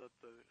process that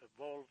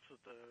evolved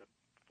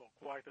for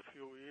quite a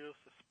few years,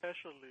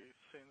 especially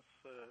since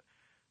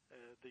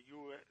the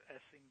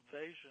U.S.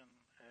 invasion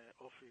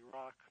of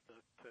Iraq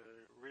that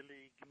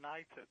really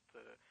ignited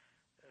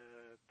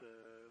the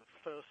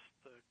first,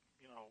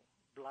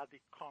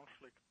 bloody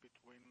conflict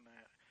between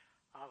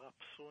Arab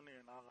Sunni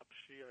and Arab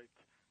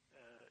Shiite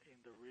in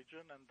the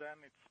region, and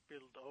then it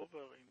spilled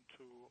over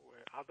into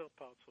other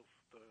parts of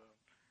the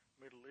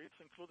Middle East,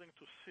 including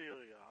to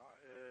Syria.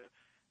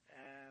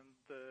 And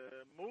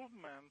the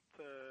movement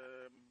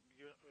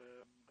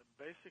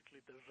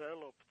basically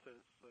developed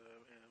as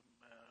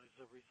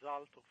a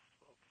result of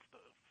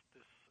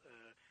this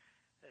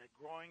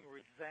growing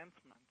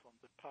resentment on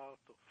the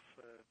part of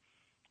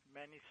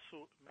many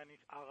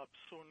Arab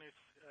Sunnis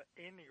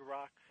in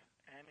Iraq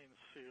and in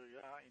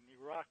Syria. In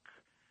Iraq,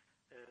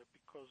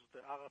 because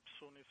the Arab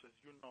Sunnis, as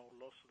you know,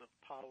 lost their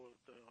power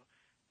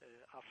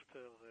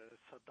after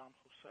Saddam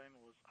Hussein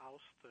was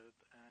ousted,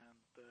 and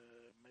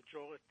the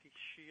majority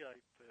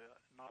Shiite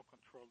now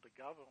control the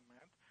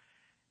government.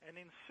 And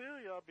in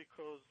Syria,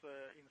 because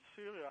in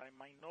Syria a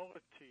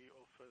minority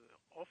of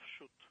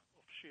offshoot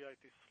of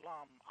Shiite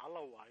Islam,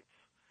 Alawites,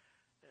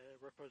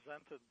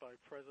 represented by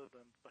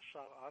President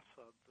Bashar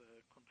Assad,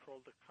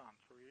 controlled the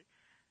country,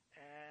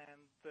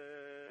 and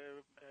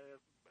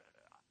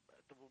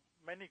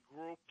many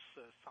groups,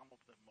 some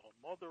of them more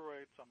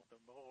moderate, some of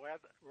them more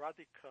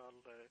radical,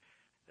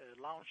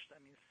 launched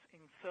an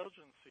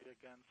insurgency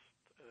against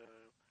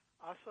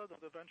Assad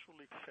that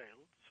eventually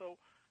failed. So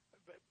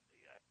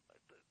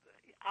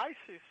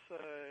ISIS,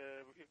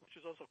 which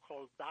is also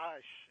called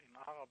Daesh in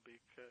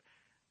Arabic,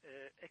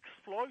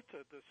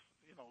 exploited this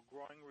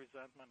growing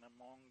resentment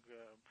among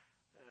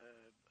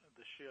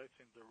the Shiites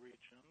in the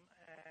region,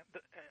 and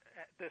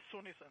the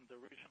Sunnis in the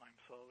region,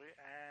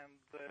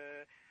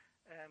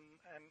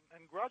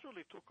 and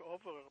gradually took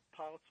over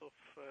parts of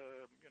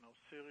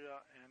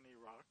Syria and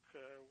Iraq,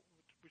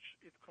 which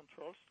it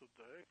controls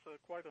today.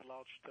 It's quite a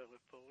large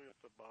territory.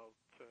 It's about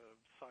the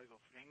size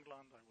of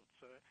England, I would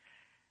say.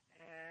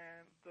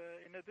 And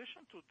in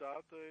addition to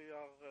that, they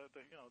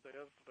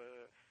have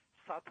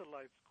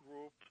satellite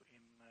groups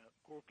in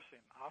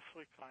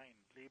Africa, in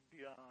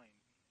Libya, in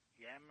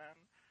Yemen,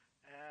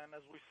 and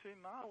as we see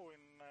now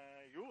in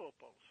Europe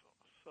also.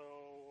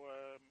 So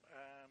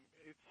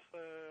it's,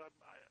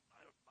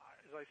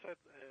 as I said,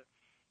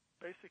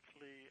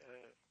 basically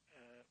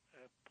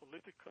a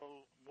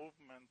political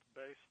movement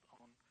based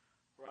on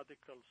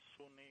radical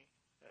Sunni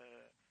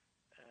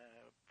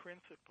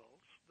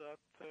principles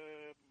that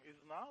is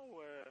now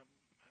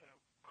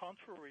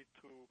contrary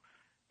to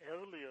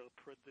earlier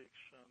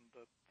prediction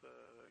that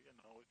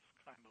it's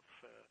kind of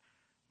a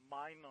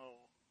minor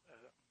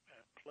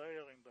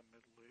player in the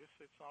Middle East.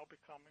 It's now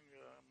becoming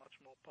a much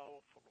more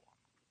powerful one.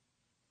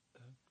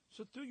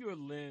 So through your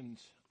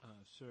lens,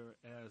 sir,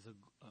 as a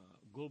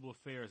global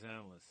affairs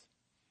analyst,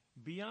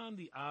 beyond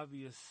the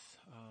obvious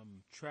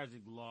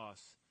tragic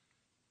loss,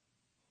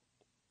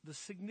 the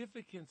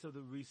significance of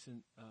the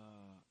recent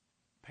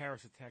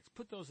Paris attacks,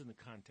 put those in the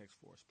context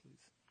for us,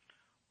 please.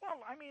 Well,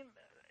 I mean,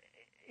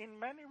 in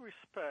many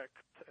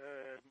respects,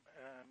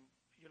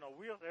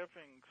 we are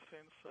having,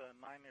 since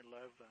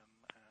 9/11,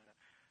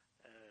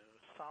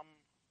 some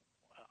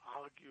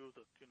argue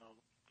that,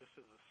 this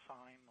is a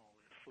sign or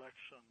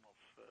reflection of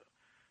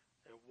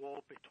a war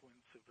between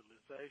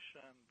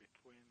civilization,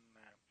 between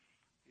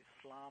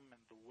Islam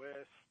and the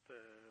West.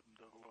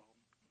 There were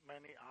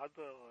many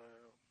other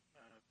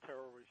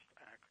terrorist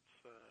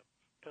acts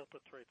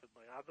perpetrated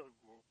by other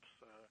groups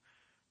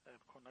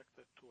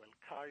connected to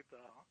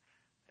Al-Qaeda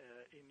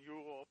in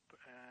Europe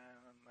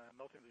and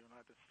not in the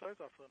United States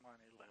after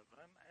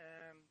 9/11.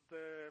 And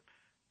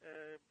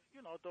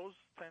those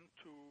tend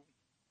to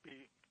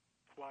be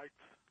quite,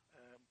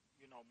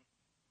 you know,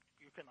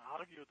 you can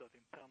argue that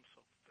in terms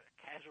of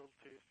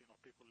casualties,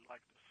 people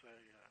like to say,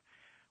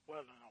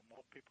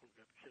 more people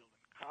get killed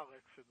in car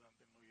accidents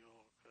in New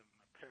York and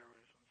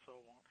Paris and so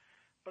on.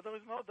 But there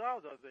is no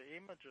doubt that the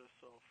images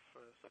of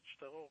such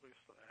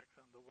terrorist acts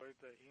and the way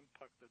they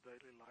impact the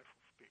daily life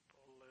of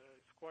people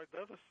is quite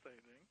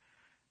devastating,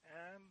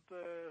 and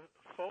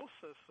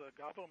forces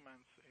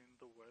governments in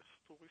the West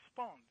to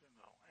respond.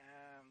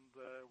 And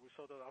we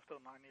saw that after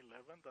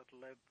 9/11, that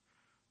led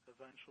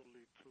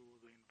eventually to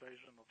the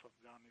invasion of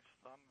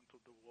Afghanistan and to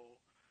the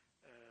war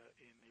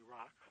in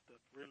Iraq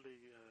that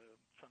really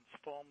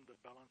transformed the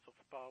balance of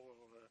power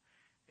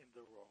in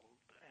the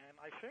world. And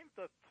I think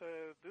that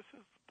this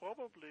is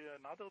probably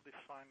another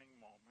defining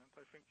moment.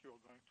 I think you're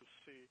going to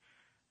see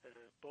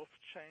both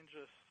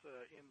changes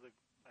in the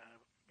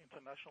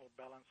international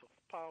balance of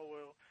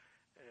power,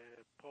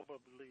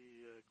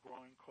 probably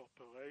growing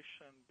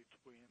cooperation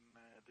between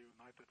the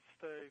United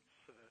States,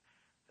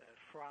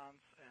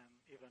 France, and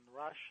even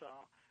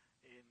Russia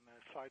in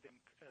fighting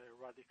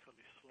radical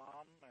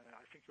Islam.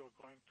 I think you're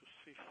going to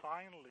see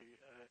finally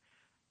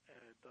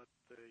that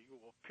the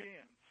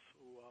Europeans,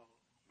 who are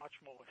much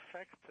more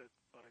affected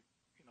by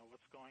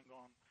what's going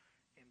on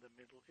in the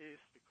Middle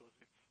East, because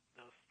it's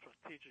their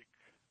strategic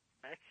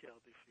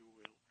backyard, if you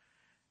will,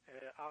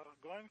 are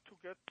going to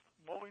get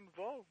more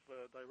involved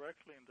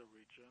directly in the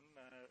region,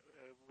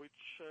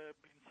 which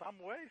in some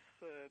ways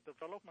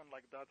development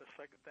like that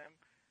affect them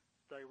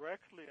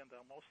directly, and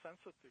they're more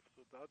sensitive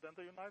to that than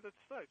the United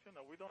States.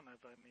 We don't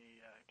have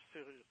any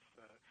serious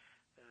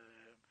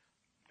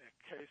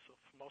case of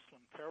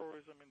Muslim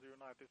terrorism in the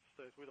United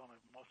States. We don't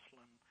have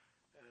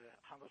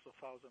hundreds of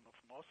thousands of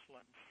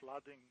Muslims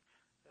flooding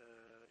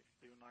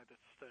the United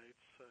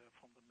States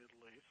from the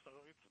Middle East. So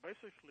it's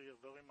basically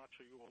very much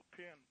a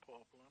European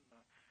problem.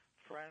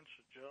 French,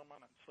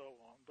 German, and so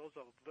on. Those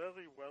are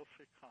very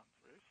wealthy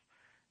countries.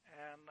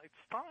 And it's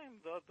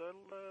time that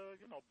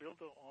they'll build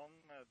their own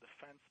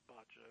defense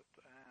budget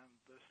and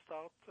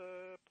start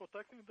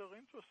protecting their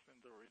interests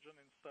in the region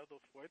instead of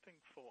waiting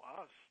for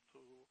us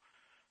to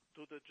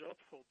do the job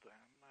for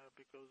them.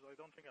 Because I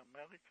don't think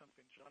Americans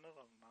in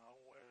general now,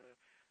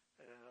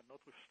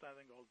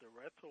 notwithstanding all the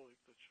rhetoric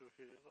that you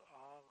hear,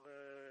 are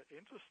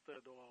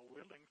interested or are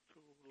willing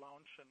to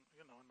launch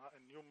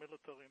a new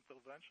military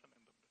intervention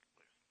in the Middle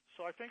East.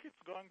 So I think it's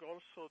going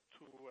also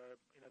to,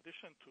 in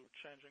addition to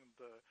changing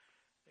the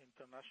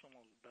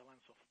international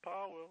balance of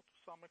power to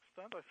some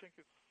extent, I think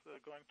it's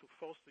going to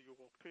force the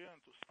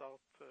Europeans to start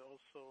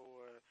also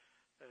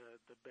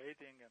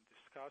debating and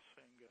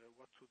discussing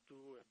what to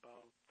do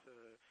about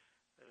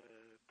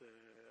the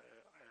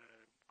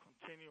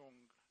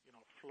continuing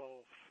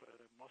flow of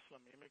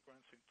Muslim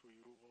immigrants into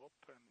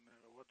Europe, and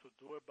what to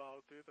do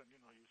about it. And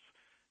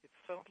it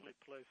certainly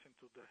plays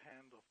into the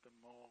hand of the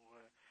more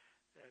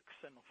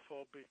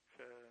xenophobic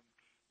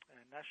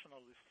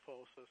nationalist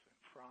forces in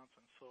France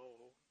and so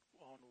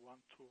on,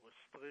 want to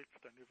restrict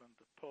and even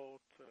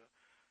deport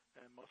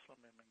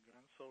Muslim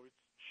immigrants. So it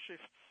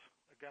shifts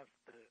against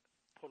the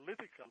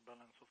political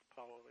balance of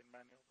power in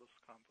many of those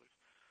countries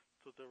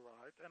to the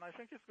right. And I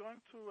think it's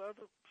going to have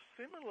a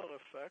similar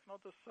effect,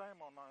 not the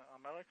same, on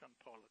American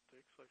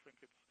politics. I think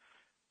it's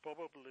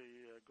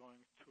probably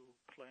going to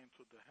play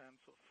into the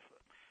hands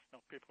of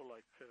people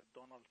like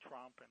Donald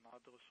Trump and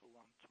others who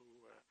want to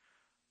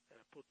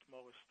put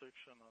more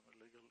restriction on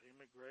illegal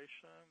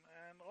immigration,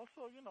 and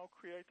also,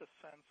 create a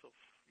sense of,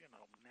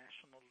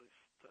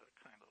 nationalist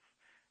kind of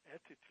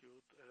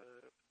attitude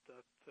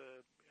that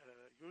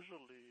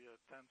usually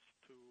tends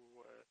to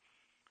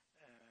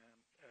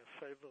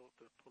favor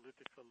the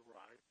political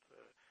right.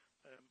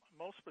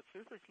 More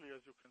specifically,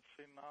 as you can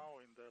see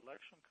now in the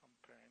election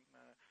campaign,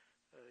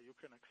 you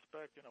can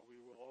expect, we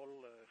were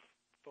all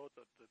thought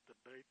that the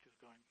debate is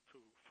going to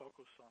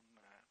focus on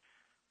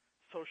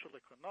social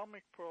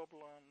economic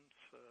problems,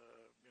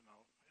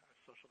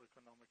 social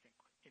economic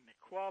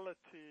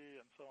inequality,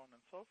 and so on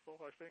and so forth.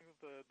 I think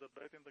the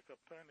debate in the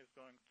campaign is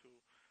going to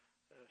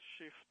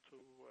shift to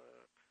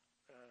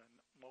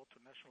more to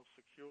national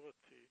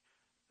security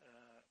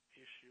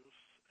issues,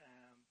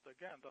 and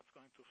again, that's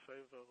going to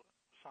favor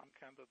some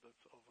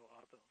candidates over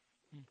others.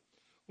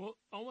 Well,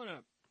 I want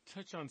to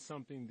touch on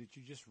something that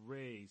you just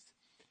raised.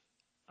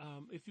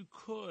 If you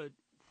could,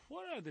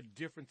 what are the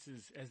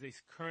differences as they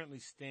currently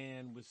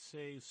stand with,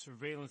 say,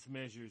 surveillance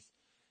measures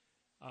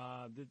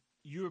that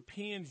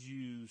Europeans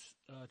use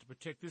to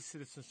protect their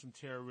citizens from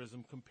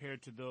terrorism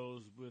compared to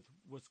those with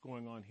what's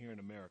going on here in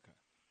America?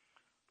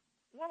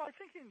 Well, I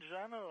think in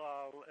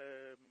general,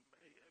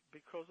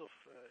 because of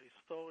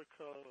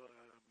historical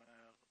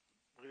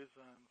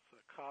reasons,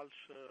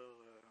 culture,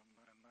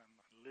 and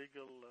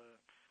legal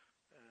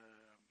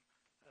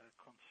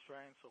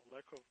constraints or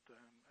lack of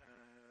them,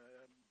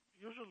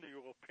 usually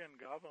European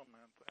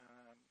government,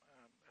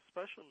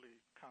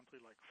 especially country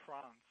like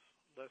France,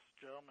 less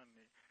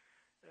Germany,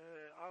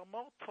 are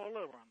more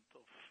tolerant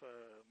of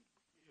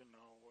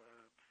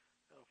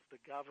of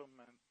the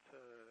government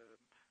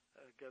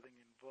getting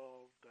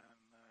involved and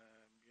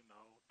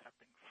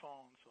tapping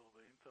phones or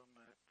the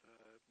internet,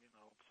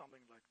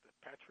 something like the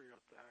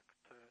Patriot Act,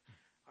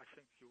 I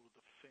think you would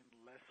have seen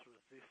less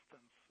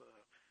resistance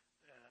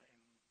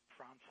in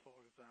France, for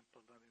example,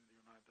 than in the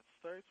United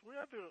States. We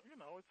have,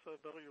 it's a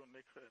very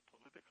unique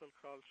political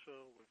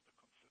culture with the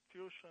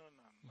Constitution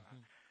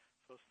and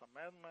First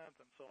Amendment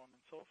and so on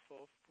and so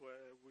forth,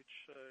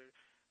 which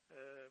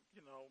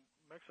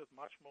makes it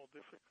much more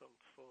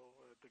difficult for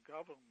the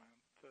government,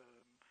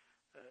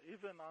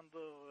 even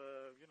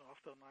under,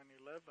 after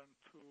 9/11,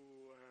 to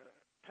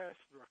pass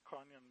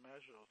draconian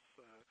measures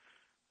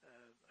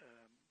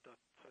that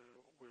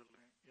will,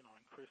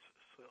 increase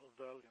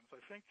surveillance.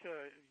 I think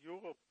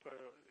Europe,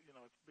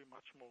 it'd be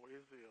much more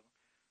easier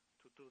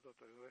to do that.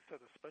 As I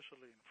said,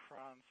 especially in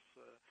France,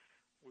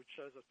 which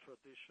has a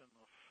tradition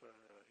of,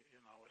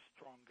 a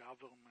strong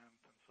government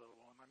and so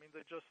on. I mean,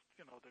 they just,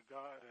 the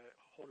guy,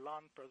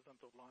 President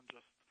Hollande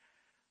just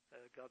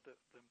got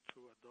them to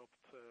adopt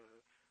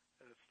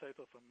a state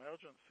of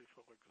emergency,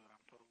 for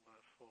example,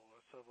 for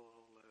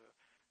several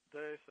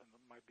days, and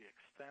it might be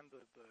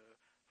extended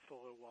for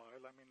a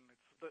while. I mean,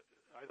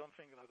 I don't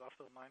think that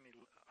after 9/11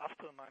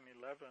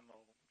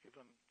 or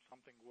even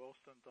something worse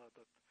than that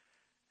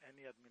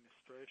any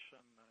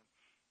administration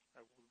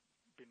would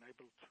been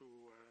able to,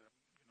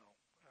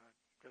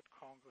 get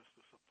Congress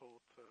to support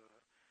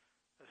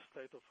a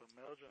state of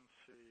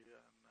emergency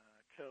and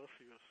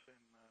curfews in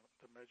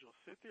the major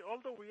city.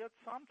 Although we had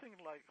something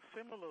like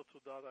similar to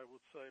that, I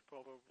would say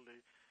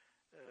probably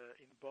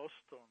in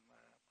Boston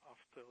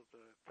after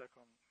the attack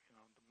on,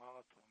 the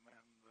marathon,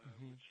 and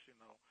which,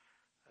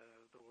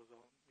 there was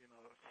a,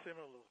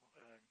 similar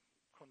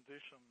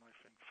condition, I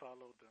think,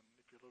 followed. And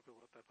if you look at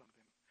what happened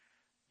in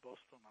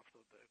Boston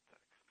after the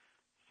attacks.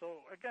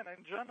 So again,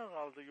 in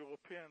general, the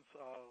Europeans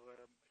are,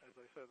 as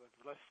I said, have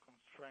less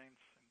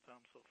constraints in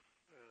terms of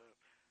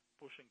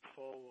pushing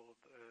forward,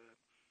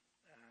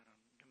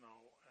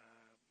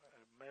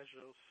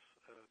 measures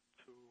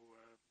to,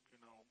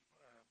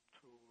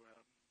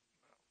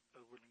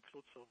 that will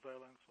include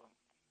surveillance on,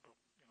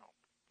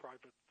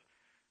 private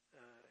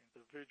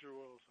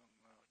individuals and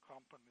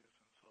companies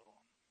and so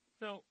on.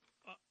 Now,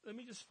 let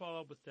me just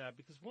follow up with that,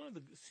 because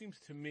seems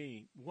to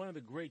me, one of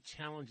the great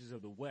challenges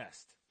of the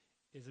West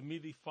is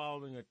immediately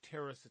following a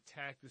terrorist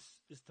attack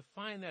is to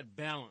find that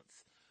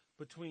balance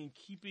between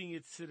keeping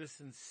its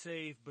citizens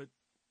safe, but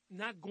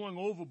not going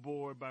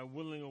overboard by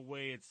whittling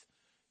away its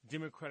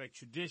democratic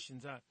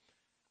traditions.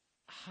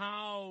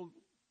 How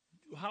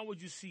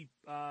would you see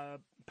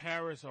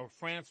Paris or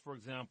France, for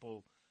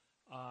example,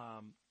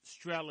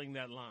 straddling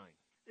that line?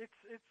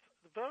 It's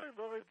very,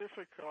 very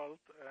difficult,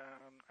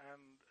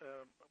 and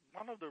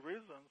one of the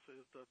reasons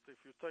is that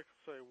if you take,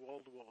 say,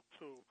 World War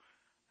II,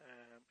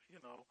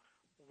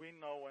 we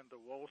know when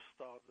the war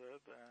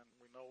started and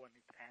we know when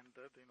it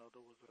ended.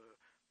 There was a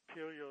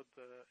period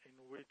in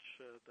which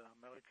the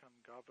American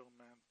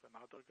government and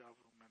other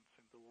governments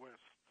in the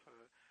West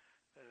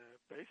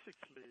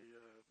basically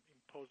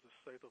imposed a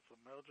state of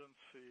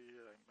emergency,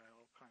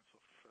 all kinds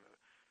of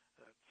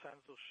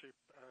censorship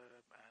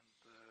and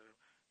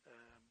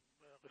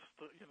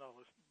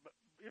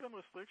even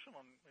restriction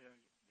on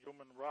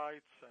human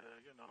rights,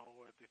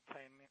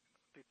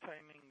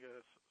 detaining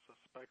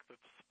suspected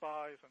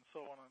spies and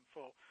so on and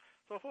so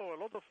forth.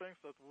 A lot of things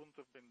that wouldn't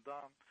have been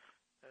done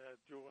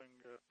during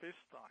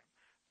peacetime.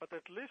 But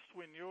at least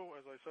we knew,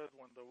 as I said,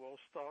 when the war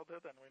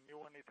started, and we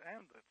knew when it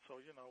ended. So,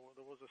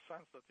 there was a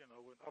sense that,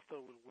 after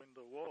we win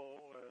the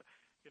war,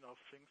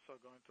 things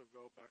are going to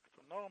go back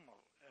to normal.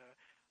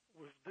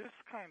 With this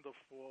kind of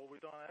war,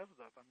 we don't have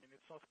that. I mean,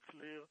 it's not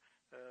clear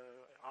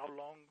how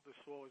long this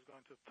war is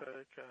going to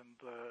take, and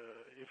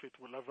if it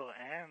will ever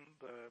end.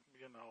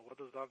 What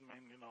does that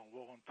mean?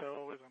 War on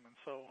terrorism and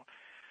so on.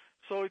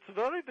 So it's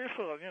very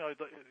different.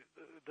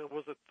 There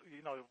was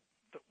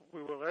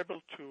we were able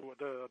to,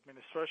 the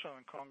administration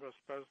and Congress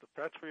passed the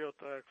Patriot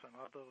Act and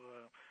other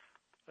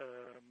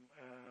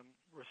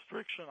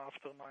restriction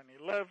after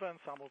 9/11.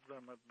 Some of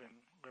them have been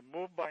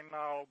removed by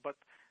now, but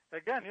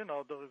again,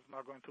 there is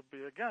not going to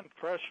be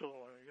pressure,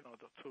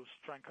 to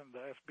strengthen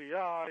the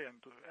FBI and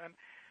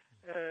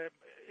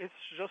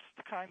it's just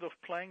kind of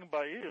playing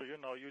by ear.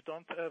 You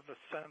don't have a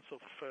sense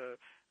of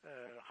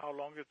how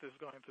long it is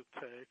going to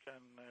take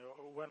and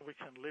when we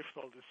can lift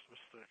all these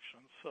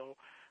restrictions. So,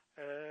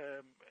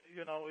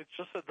 it's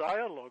just a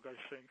dialogue, I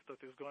think, that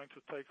is going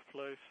to take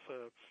place,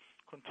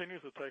 continue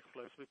to take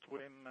place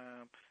between,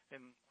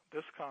 in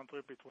this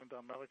country, between the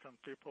American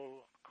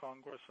people,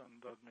 Congress,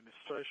 and the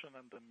administration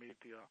and the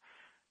media.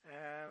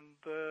 And,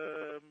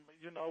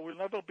 we'll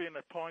never be in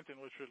a point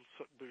in which we'll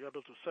be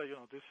able to say,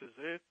 this is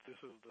it, this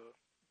is the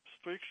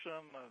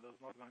restriction, there's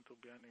not going to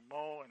be any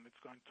more, and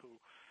it's going to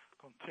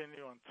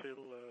continue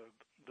until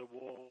the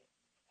war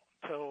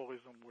on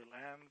terrorism will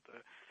end.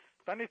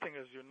 If anything,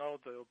 as you know,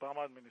 the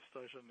Obama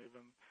administration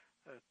even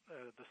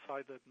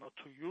decided not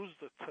to use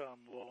the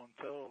term war on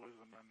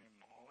terrorism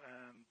anymore,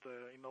 and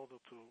in order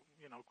to,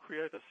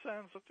 create a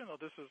sense that,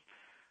 this is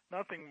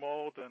nothing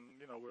more than,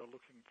 we're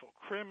looking for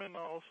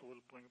criminals, we'll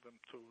bring them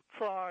to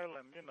trial,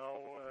 and,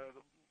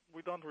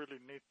 we don't really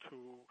need to.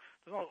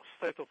 There's no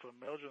state of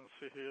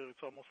emergency here.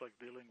 It's almost like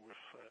dealing with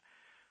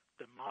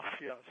the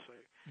mafia,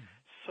 say. Mm-hmm.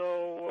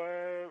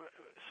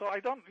 So I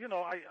don't,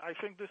 I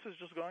think this is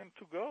just going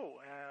to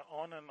go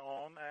on and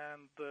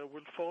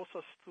will force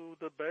us to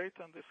debate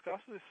and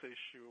discuss this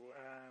issue.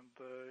 And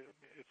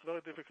it's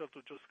very difficult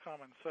to just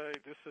come and say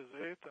this is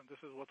it and this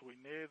is what we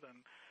need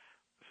and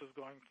this is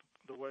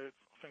the way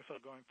things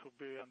are going to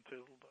be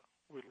until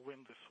we'll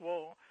win this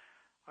war.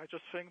 I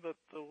just think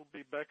that there will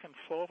be back and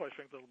forth. I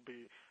think there will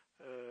be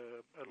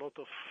a lot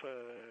of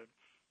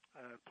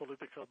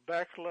political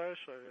backlash.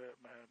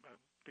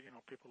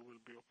 People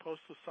will be opposed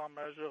to some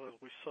measure, as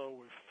we saw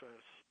with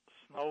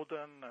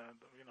Snowden,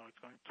 and it's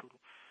going to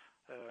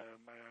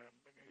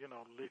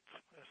lead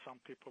some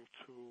people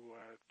to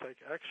take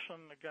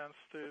action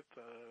against it.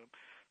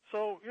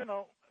 So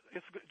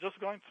it's just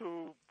going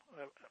to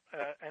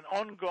an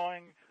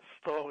ongoing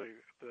story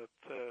that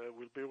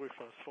will be with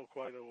us for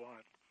quite a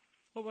while.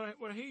 Well,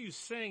 what I hear you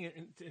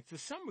saying, to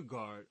some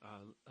regard,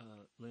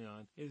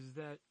 Leon, is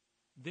that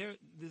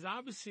there's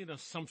obviously an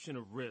assumption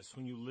of risk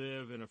when you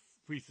live in a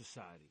free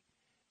society.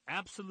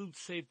 Absolute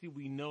safety,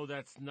 we know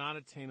that's not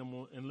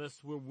attainable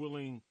unless we're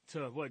willing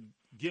to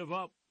give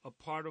up a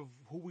part of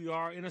who we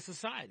are in a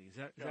society.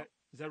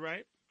 Is that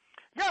right?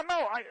 Yeah.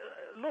 No.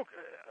 Look.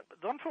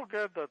 Don't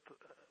forget that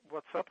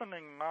what's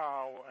happening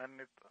now,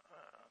 and it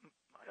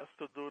has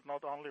to do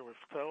not only with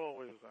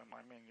terrorism.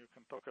 I mean, you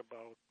can talk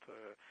about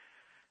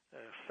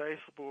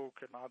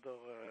Facebook and other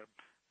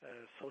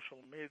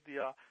social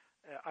media.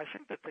 I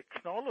think the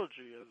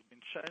technology has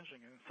been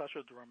changing in such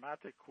a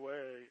dramatic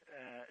way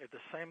at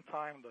the same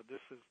time that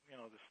this is,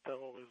 this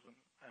terrorism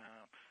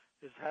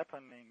is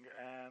happening,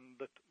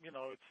 and that,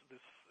 it's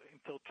this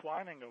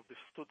intertwining of these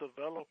two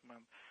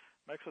development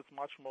makes it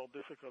much more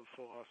difficult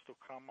for us to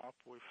come up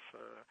with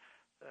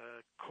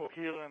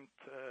coherent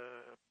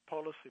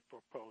policy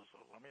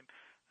proposal. I mean,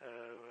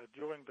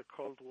 during the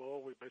Cold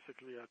War, we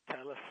basically had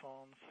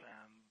telephones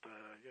and,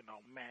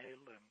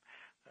 mail, and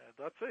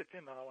that's it,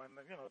 and,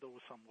 there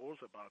were some rules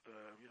about,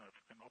 if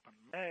you can open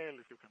mail,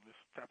 if you can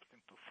tap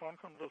into phone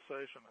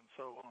conversation, and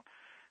so on.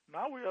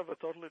 Now we have a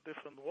totally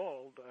different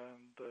world,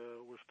 and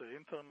with the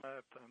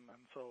internet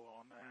and so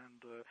on,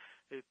 and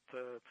it's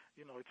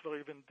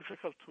very even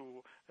difficult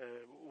to,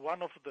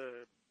 one of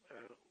the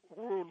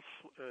rules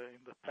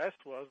in the past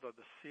was that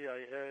the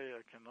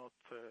CIA cannot,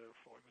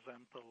 for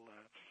example,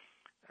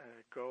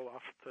 go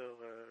after,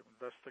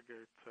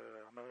 investigate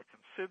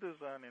American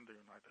citizen in the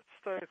United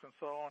States and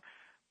so on.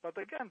 But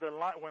again,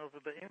 when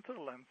the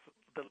interlinks,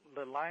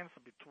 the lines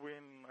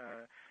between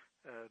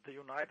the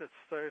United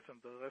States and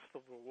the rest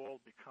of the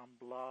world become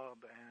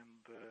blurred,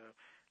 and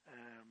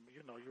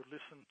you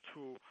listen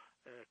to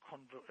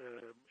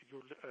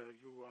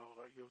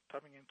you're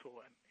tapping into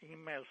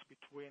emails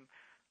between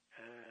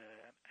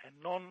a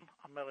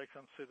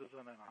non-American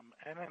citizen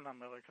and an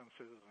American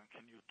citizen.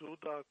 Can you do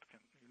that?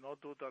 Can you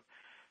not do that?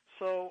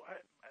 So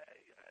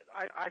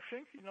I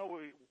think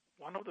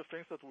one of the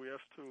things that we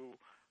have to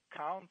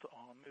count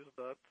on is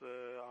that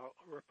our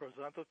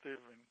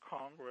representative in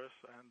Congress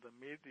and the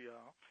media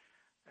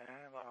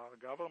and our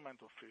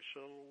government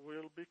official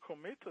will be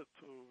committed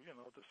to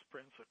these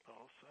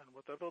principles, and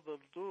whatever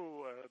they'll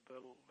do,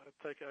 they'll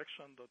take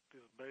action that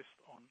is based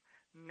on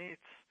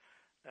needs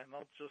and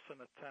not just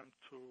an attempt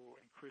to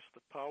increase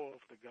the power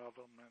of the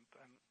government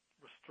and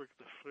restrict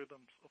the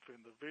freedoms of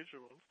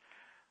individuals.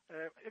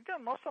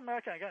 Again, North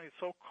America,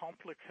 it's so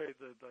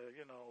complicated, the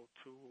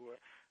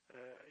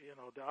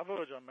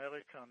average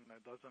American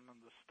doesn't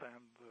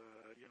understand,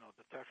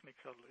 the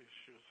technical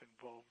issues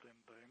involved in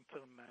the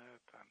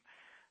internet.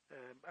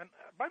 And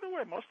by the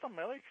way, most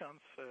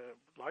Americans,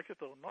 like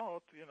it or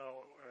not,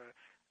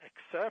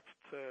 accept,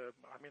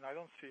 I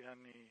don't see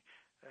any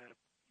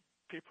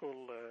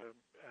people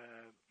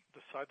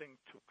deciding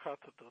to cut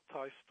their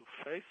ties to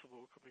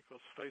Facebook, because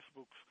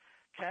Facebook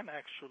can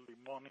actually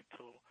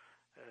monitor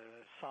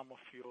some of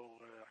your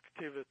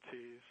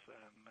activities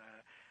and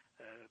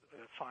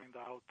find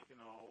out,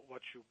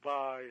 what you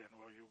buy and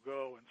where you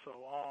go and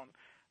so on.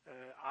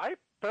 I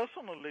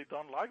personally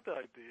don't like the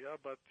idea,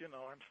 but,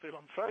 I'm still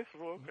on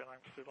Facebook and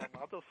I'm still on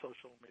other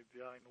social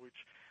media in which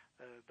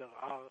there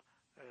are,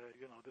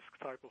 this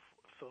type of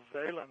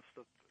surveillance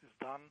that is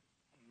done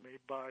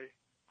made by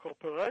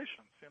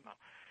corporations,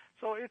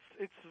 So it's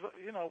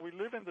we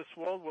live in this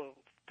world where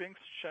things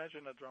change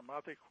in a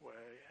dramatic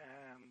way,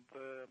 and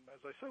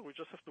as I said, we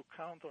just have to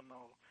count on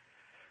our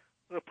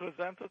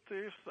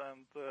representatives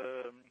and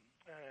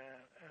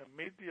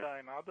media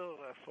and other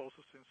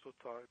forces in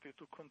society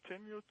to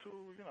continue to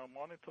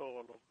monitor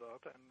all of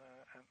that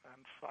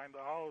and find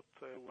out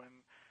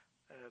when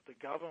the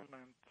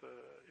government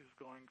is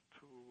going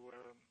to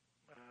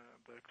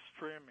the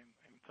extreme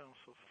in terms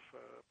of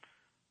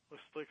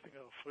restricting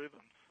our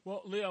freedoms.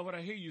 Well, Leo, what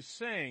I hear you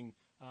saying,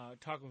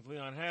 talking with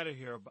Leon Hadar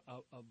here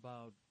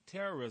about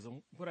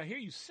terrorism. What I hear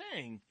you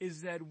saying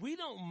is that we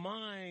don't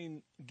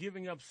mind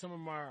giving up some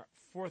of our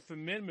Fourth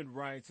Amendment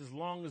rights as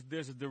long as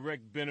there's a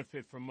direct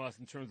benefit from us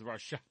in terms of our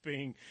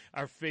shopping,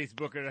 our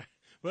Facebook.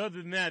 But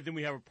other than that, then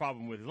we have a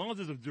problem with it, as long as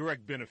there's a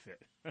direct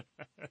benefit.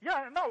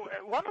 Yeah, no,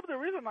 one of the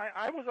reasons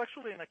I was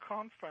actually in a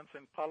conference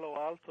in Palo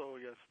Alto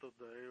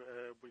yesterday,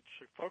 which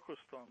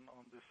focused on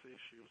this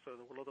issue. So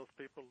there were a lot of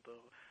people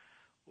there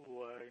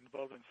who are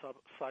involved in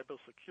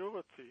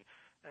cybersecurity.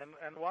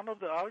 And one of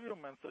the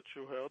arguments that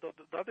you heard,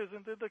 that is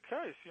indeed the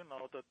case,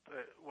 that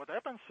what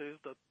happens is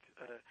that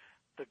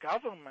the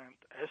government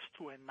has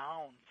to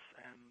announce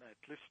and at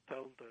least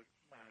tell the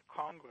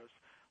Congress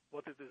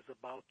what it is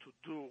about to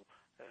do,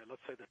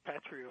 let's say the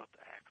Patriot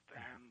Act.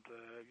 And,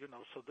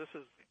 so this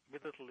is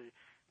immediately,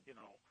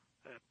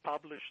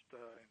 published in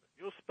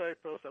the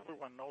newspapers.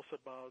 Everyone knows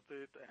about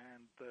it.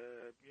 And,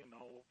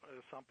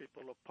 some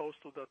people are opposed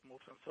to that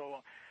move and so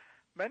on.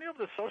 Many of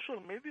the social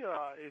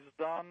media is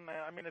done,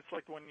 it's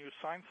like when you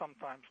sign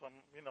sometimes, when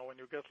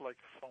you get like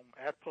from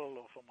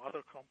Apple or from other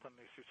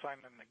companies, you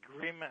sign an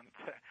agreement.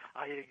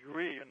 I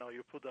agree,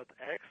 you put that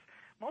X.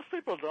 Most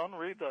people don't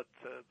read that,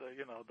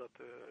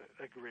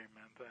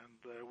 agreement, and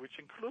which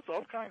includes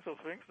all kinds of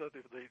things that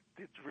if they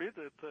did read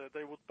it,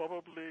 they would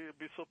probably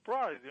be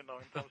surprised, in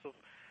terms of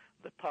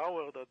the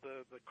power that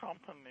the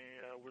company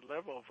will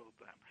have over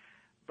them.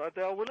 But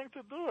they are willing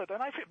to do it.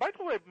 And I think, by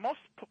the way,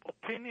 most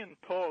opinion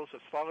polls,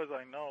 as far as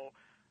I know,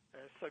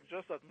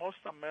 suggest that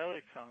most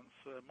Americans,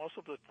 most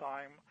of the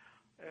time,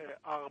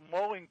 are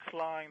more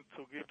inclined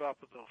to give up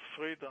their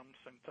freedoms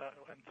in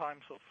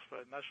times of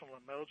national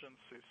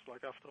emergencies,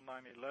 like after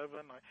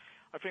 9/11.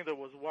 I think there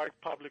was wide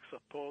public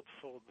support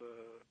for the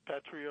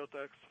Patriot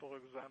Act, for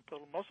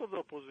example. Most of the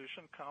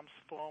opposition comes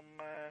from,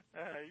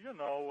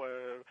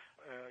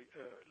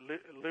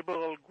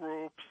 liberal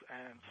groups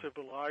and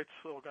civil rights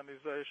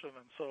organizations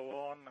and so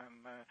on,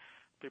 and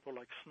people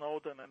like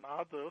Snowden and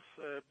others.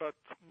 But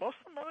most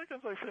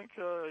Americans, I think,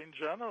 in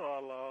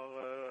general,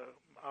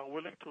 are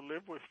willing to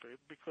live with it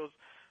because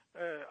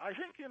I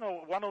think,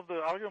 one of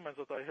the arguments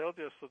that I heard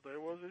yesterday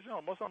was,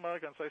 most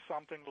Americans say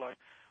something like,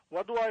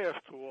 what do I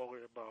have to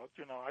worry about?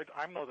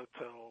 I'm not a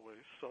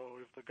terrorist, so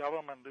if the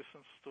government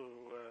listens to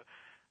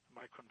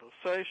my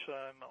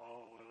conversation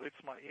or reads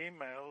my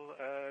email,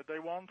 they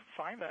won't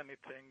find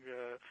anything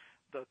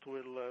that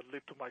will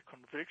lead to my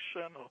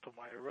conviction or to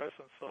my arrest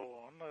and so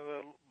on.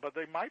 But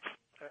they might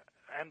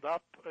end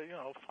up,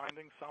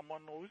 finding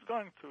someone who is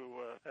going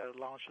to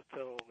launch a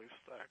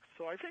terrorist act.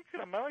 So I think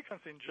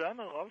Americans in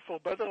general, for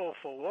better or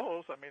for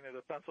worse, it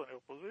depends on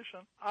your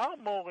position, are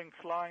more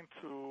inclined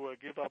to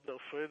give up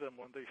their freedom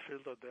when they feel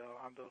that they are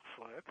under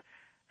threat.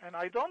 And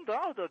I don't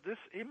doubt that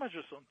these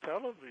images on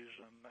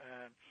television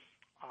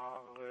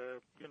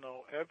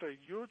have a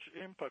huge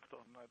impact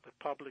on the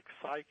public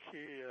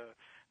psyche,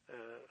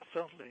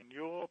 certainly in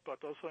Europe,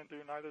 but also in the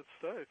United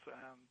States,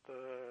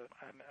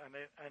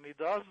 and it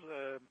does,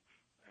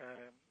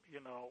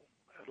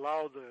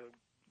 allow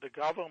the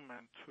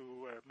government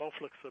to more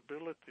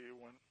flexibility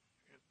when,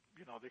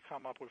 they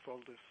come up with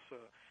all these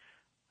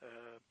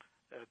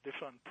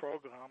different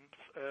programs.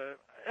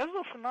 As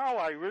of now,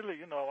 I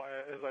really,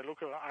 as I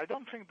look around, I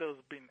don't think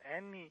there's been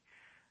any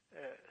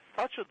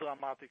such a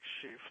dramatic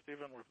shift,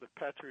 even with the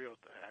Patriot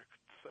Act.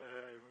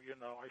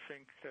 I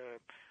think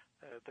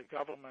the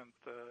government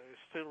is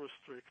still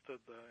restricted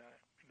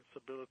in its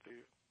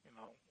ability,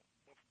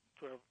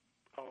 to have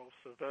our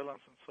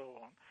surveillance and so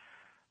on.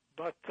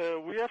 But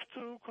we have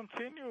to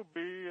continue to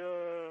be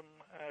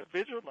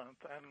vigilant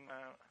and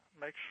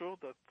make sure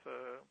that,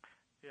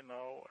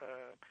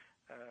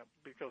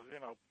 because,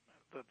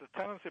 the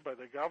tendency by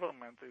the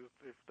government is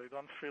if they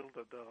don't feel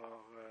that there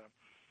are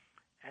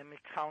any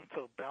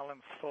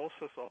counterbalance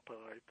forces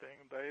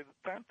operating, they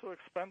tend to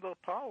expand their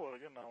power,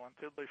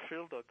 until they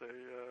feel that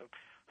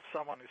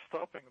someone is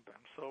stopping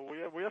them. So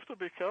we have to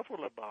be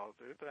careful about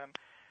it. And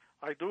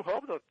I do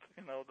hope that,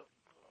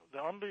 the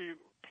only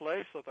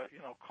place that,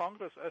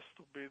 Congress has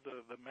to be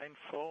the main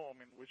forum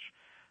in which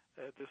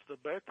this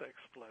debate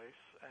takes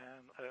place,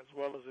 and as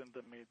well as in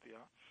the media.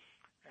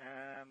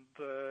 And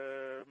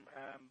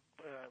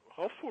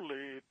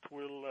hopefully it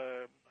will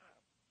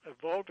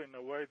evolve in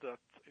a way that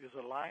is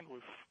aligned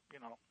with,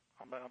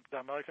 the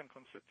American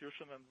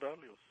Constitution and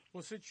values.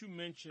 Well, since you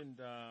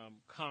mentioned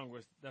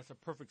Congress, that's a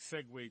perfect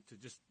segue to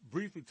just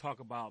briefly talk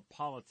about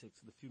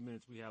politics in the few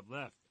minutes we have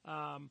left.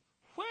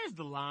 Where's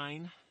the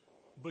line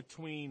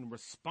between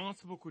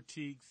responsible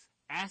critiques,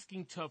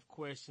 asking tough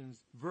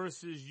questions,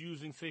 versus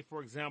using, say,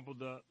 for example,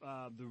 the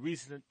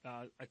recent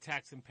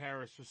attacks in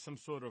Paris for some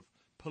sort of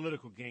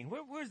political gain?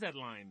 Where's that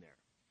line there?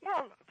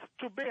 Well,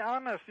 to be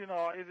honest,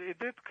 it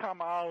did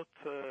come out,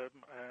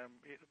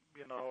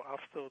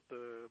 after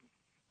the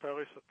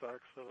Paris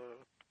attacks. A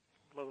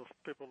lot of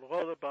people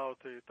wrote about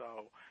it,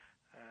 how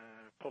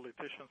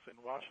politicians in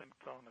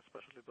Washington,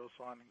 especially those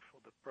running for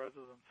the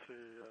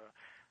presidency,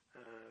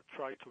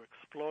 try to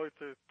exploit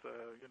it,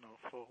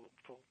 for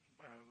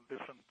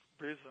different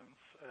reasons.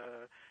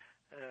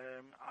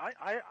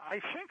 I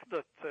think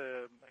that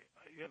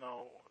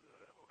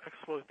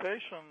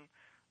exploitation,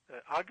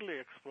 ugly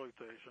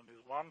exploitation,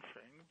 is one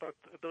thing, but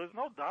there is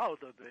no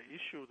doubt that the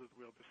issue that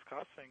we are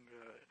discussing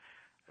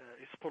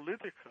is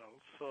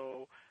political.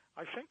 So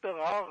I think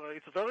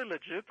it's very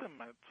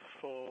legitimate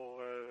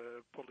for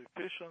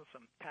politicians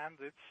and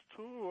candidates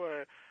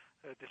to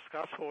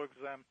discuss, for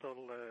example,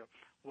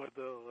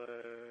 whether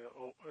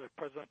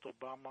President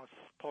Obama's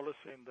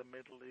policy in the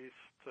Middle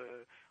East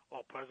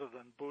or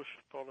President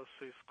Bush's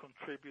policies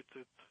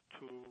contributed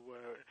to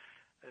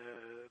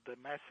the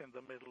mess in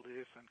the Middle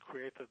East and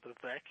created a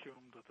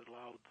vacuum that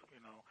allowed,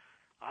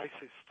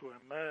 ISIS to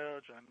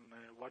emerge, and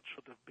what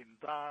should have been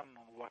done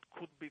or what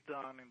could be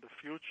done in the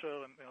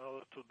future in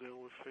order to deal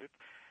with it.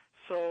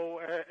 So,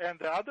 and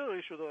the other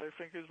issue that I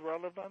think is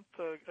relevant,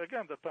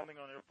 again, depending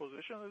on your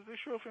position, is the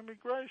issue of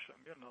immigration.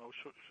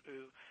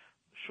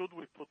 Should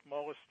we put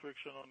more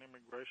restriction on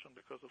immigration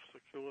because of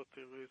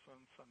security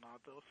reasons and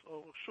others,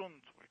 or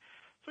shouldn't we?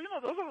 So,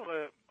 those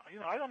are,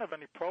 I don't have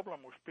any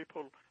problem with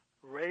people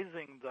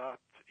raising that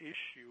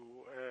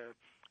issue.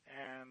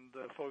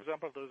 For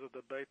example, there's a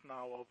debate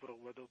now over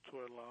whether to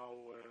allow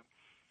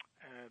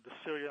the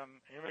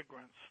Syrian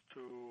immigrants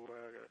to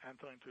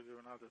enter into the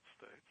United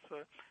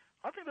States.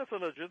 I think that's a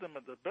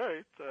legitimate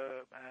debate.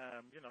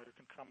 You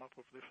can come up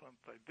with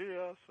different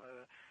ideas.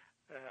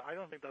 I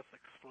don't think that's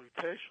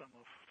exploitation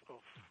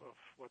of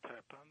what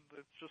happened.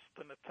 It's just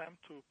an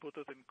attempt to put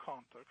it in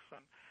context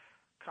and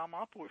come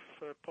up with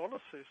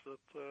policies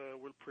that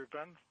will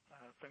prevent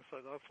things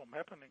like that from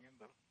happening in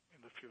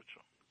the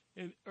future.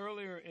 And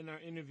earlier in our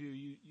interview,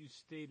 you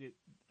stated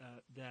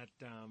that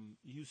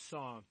you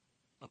saw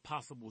a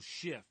possible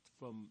shift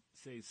from,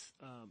 say,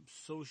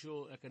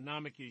 social,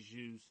 economic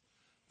issues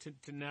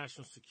to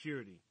national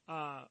security.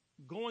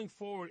 Going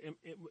forward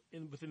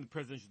within the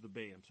presidential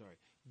debate,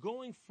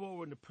 going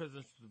forward in the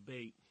presidential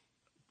debate,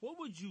 what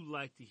would you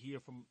like to hear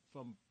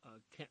from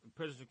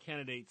presidential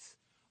candidates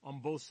on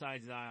both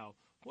sides of the aisle?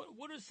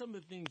 What are some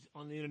of the things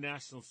on the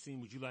international scene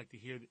would you like to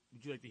hear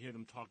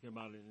them talking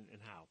about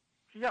and how?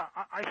 Yeah,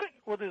 I think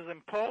what is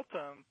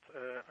important,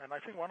 and I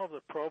think one of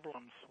the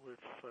problems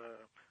with,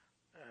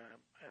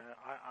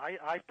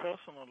 I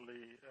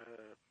personally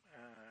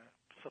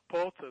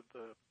supported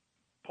the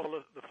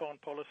foreign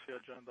policy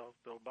agenda of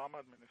the Obama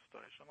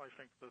administration. I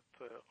think that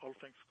all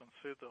things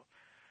considered,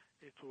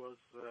 it was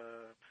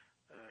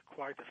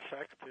quite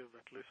effective,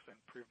 at least in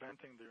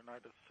preventing the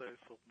United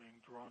States from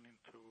being drawn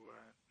into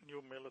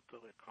new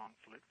military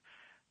conflict.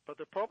 But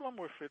the problem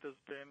with it has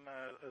been,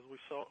 as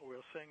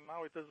we're seeing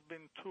now, it's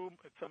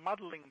a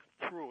muddling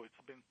through.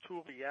 It's been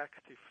too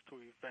reactive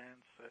to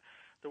events.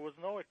 There was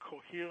no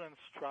coherent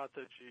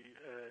strategy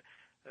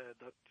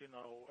that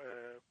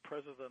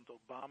President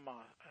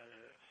Obama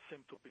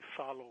seemed to be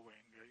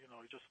following.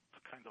 Just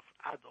kind of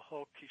ad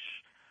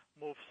hoc-ish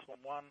moves from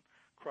one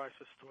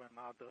crisis to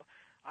another.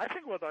 I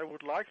think what I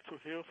would like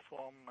to hear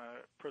from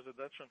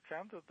presidential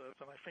candidates,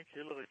 and I think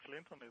Hillary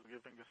Clinton is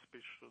giving a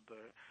speech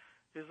today,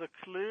 is a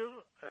clear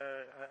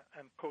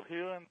and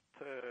coherent,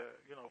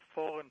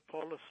 foreign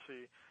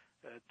policy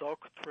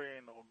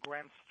doctrine or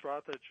grand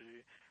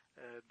strategy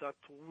that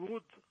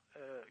would,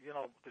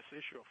 this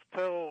issue of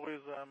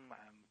terrorism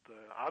and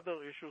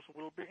other issues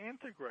will be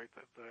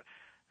integrated.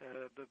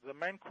 The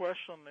main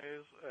question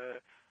is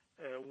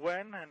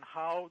when and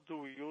how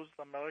do we use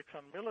the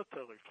American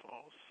military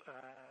force?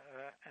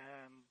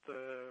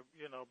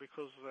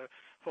 Because,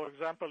 for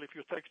example, if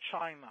you take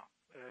China,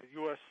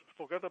 U.S.,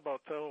 forget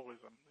about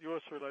terrorism,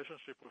 U.S.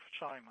 relationship with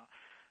China.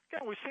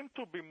 Again, we seem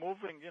to be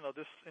moving,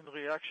 this in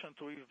reaction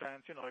to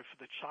events, if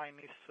the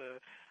Chinese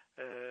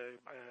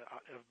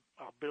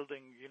are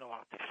building,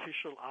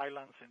 artificial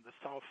islands in the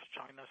South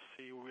China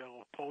Sea, we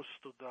are opposed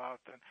to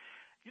that. And,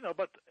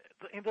 but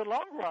in the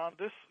long run,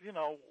 this,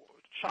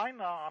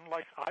 China,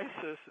 unlike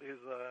ISIS, is,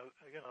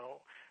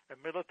 a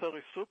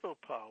military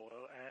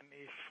superpower. And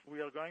if we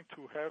are going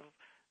to have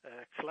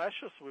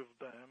clashes with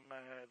them,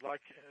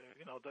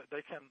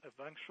 they can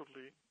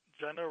eventually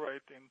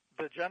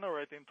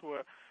degenerate into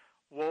a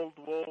World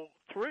War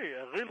III,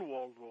 a real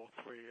World War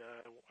III.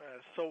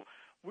 So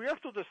we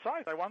have to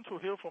decide. I want to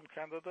hear from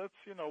candidates,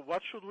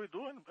 what should we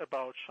do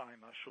about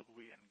China? Should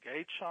we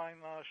engage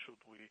China?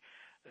 Should we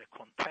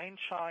contain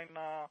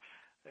China?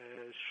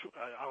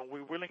 Are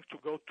we willing to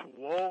go to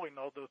war in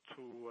order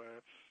to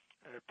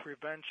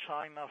prevent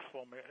China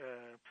from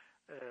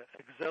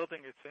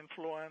exerting its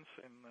influence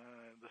in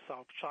the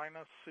South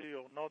China Sea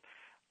or not?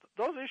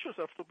 Those issues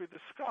have to be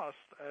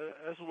discussed,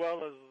 as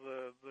well as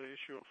the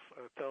issue of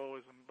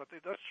terrorism. But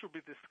that should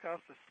be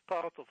discussed as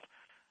part of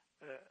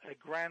a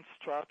grand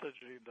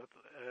strategy, that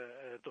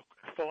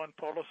foreign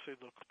policy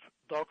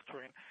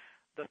doctrine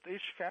that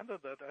each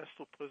candidate has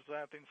to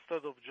present,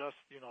 instead of just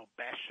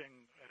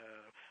bashing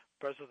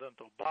President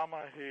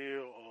Obama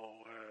here or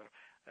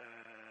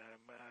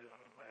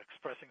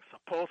expressing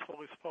support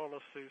for his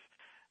policies.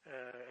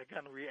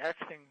 Again,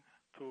 reacting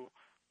to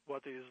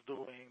what he is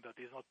doing, that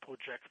he's not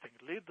projecting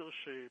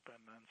leadership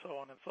and so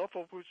on and so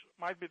forth, which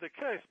might be the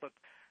case, but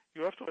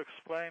you have to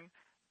explain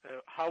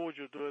how would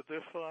you do it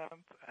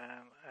different,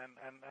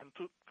 and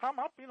to come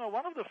up,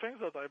 one of the things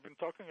that I've been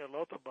talking a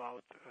lot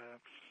about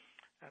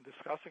and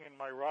discussing in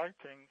my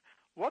writing,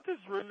 what is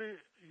really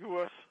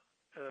U.S.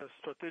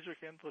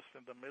 Strategic interest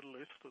in the Middle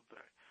East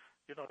today?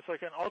 It's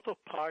like an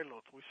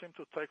autopilot. We seem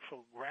to take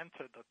for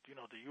granted that,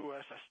 the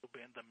U.S. has to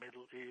be in the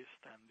Middle East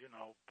and,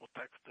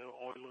 protect their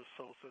oil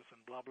resources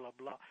and blah, blah,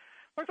 blah.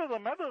 But the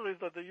matter is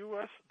that the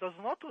U.S. does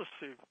not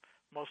receive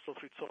most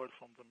of its oil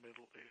from the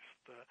Middle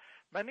East.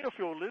 Many of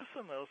your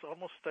listeners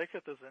almost take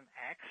it as an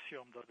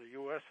axiom that the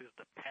U.S. is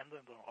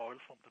dependent on oil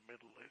from the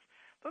Middle East.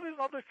 That is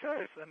not the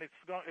case, and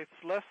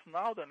it's less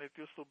now than it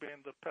used to be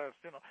in the past.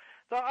 There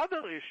are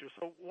other issues.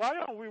 So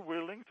why are we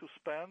willing to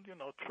spend,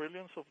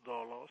 trillions of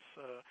dollars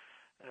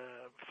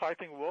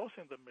fighting wars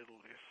in the Middle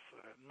East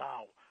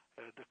now?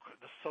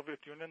 The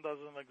Soviet Union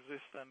doesn't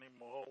exist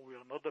anymore. We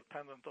are not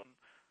dependent on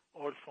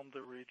oil from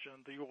the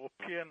region. The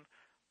European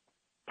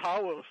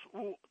powers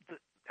who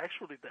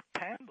actually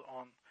depend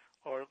on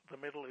oil, the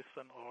Middle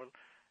Eastern oil,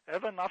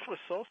 have enough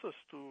resources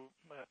to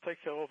take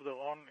care of their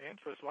own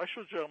interests. Why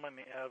should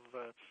Germany have,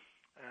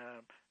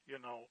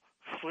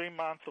 3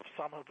 months of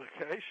summer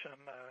vacation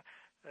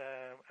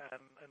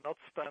and not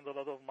spend a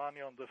lot of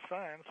money on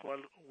defense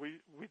while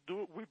we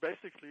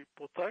basically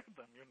protect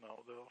them,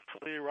 the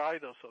free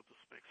riders, so to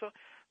speak. So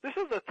this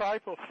is the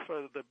type of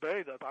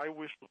debate that I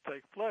wish to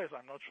take place.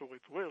 I'm not sure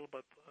it will,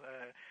 but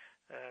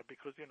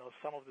because,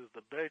 some of this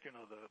debate,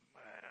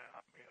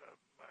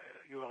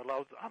 you are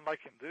allowed,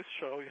 unlike in this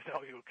show,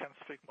 you can't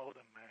speak more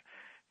than,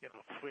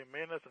 3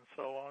 minutes and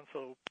so on.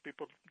 So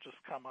people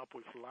just come up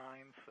with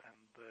lines and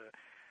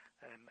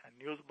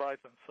news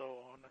bites and so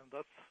on, and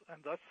that's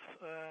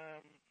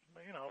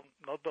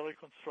not very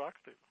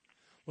constructive.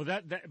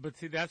 Well, but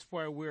see, that's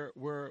why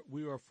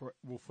we'll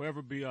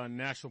forever be on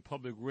National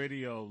Public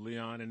Radio,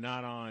 Leon, and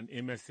not on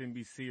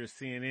MSNBC or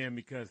CNN,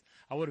 because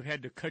I would have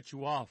had to cut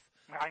you off.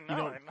 I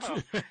know.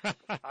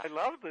 I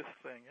love this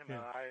thing.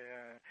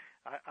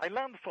 I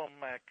learned from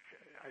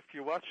if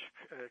you watch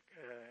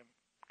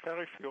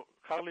Carly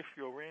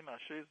Fiorina,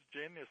 she's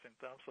genius in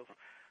terms of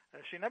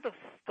she never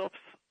stops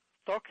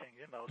talking.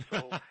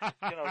 So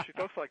she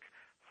talks like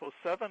for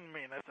 7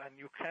 minutes, and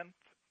you can't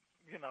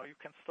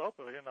stop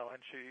her. And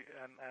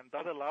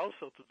that allows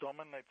her to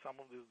dominate some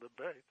of this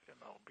debate.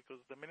 Because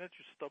the minute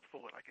you stop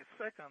for like a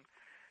second,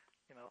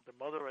 the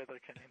moderator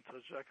can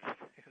interject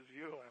his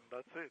view, and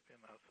that's it,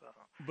 So.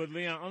 But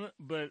Leon,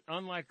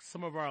 unlike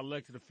some of our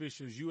elected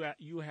officials,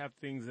 you have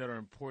things that are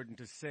important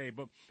to say.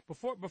 But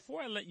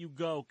before I let you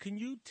go, can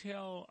you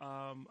tell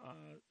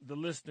the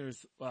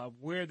listeners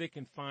where they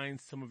can find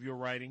some of your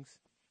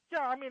writings?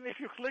 Yeah, I mean, if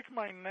you click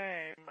my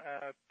name,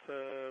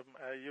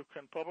 you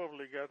can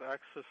probably get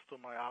access to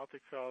my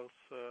articles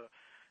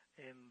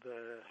in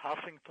the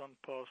Huffington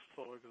Post,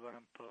 for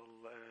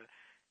example.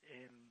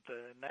 In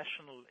the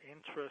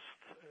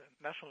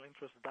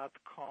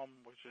nationalinterest.com,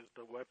 which is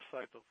the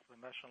website of the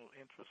National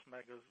Interest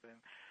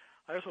magazine.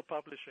 I also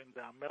publish in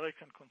the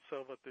American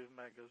Conservative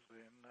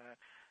magazine.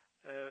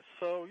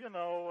 So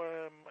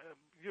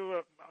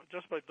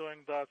just by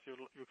doing that,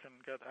 you can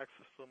get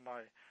access to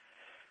my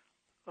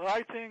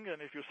writing,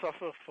 and if you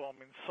suffer from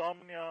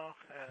insomnia,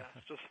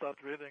 just start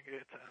reading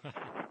it, and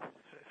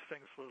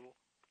things will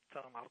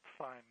turn out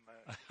fine.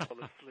 Fall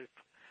asleep.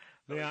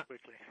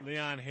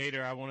 Leon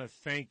Hadar, I want to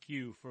thank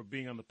you for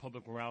being on the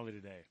Public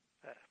Morality today.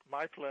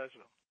 My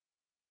pleasure.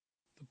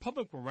 The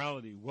Public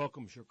Morality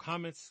welcomes your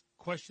comments,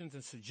 questions,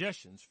 and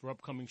suggestions for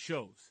upcoming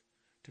shows.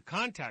 To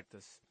contact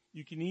us,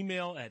 you can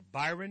email at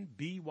Byron,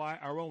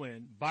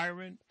 B-Y-R-O-N,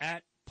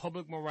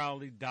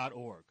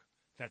 Byron@publicmorality.org.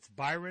 That's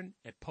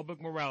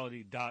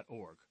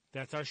Byron@publicmorality.org.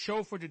 That's our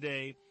show for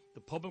today. The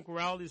Public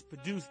Morality is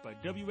produced by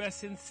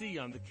WSNC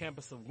on the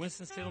campus of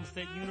Winston-Salem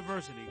State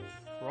University.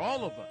 For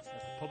all of us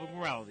at the Public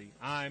Morality,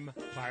 I'm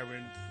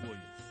Byron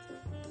Williams.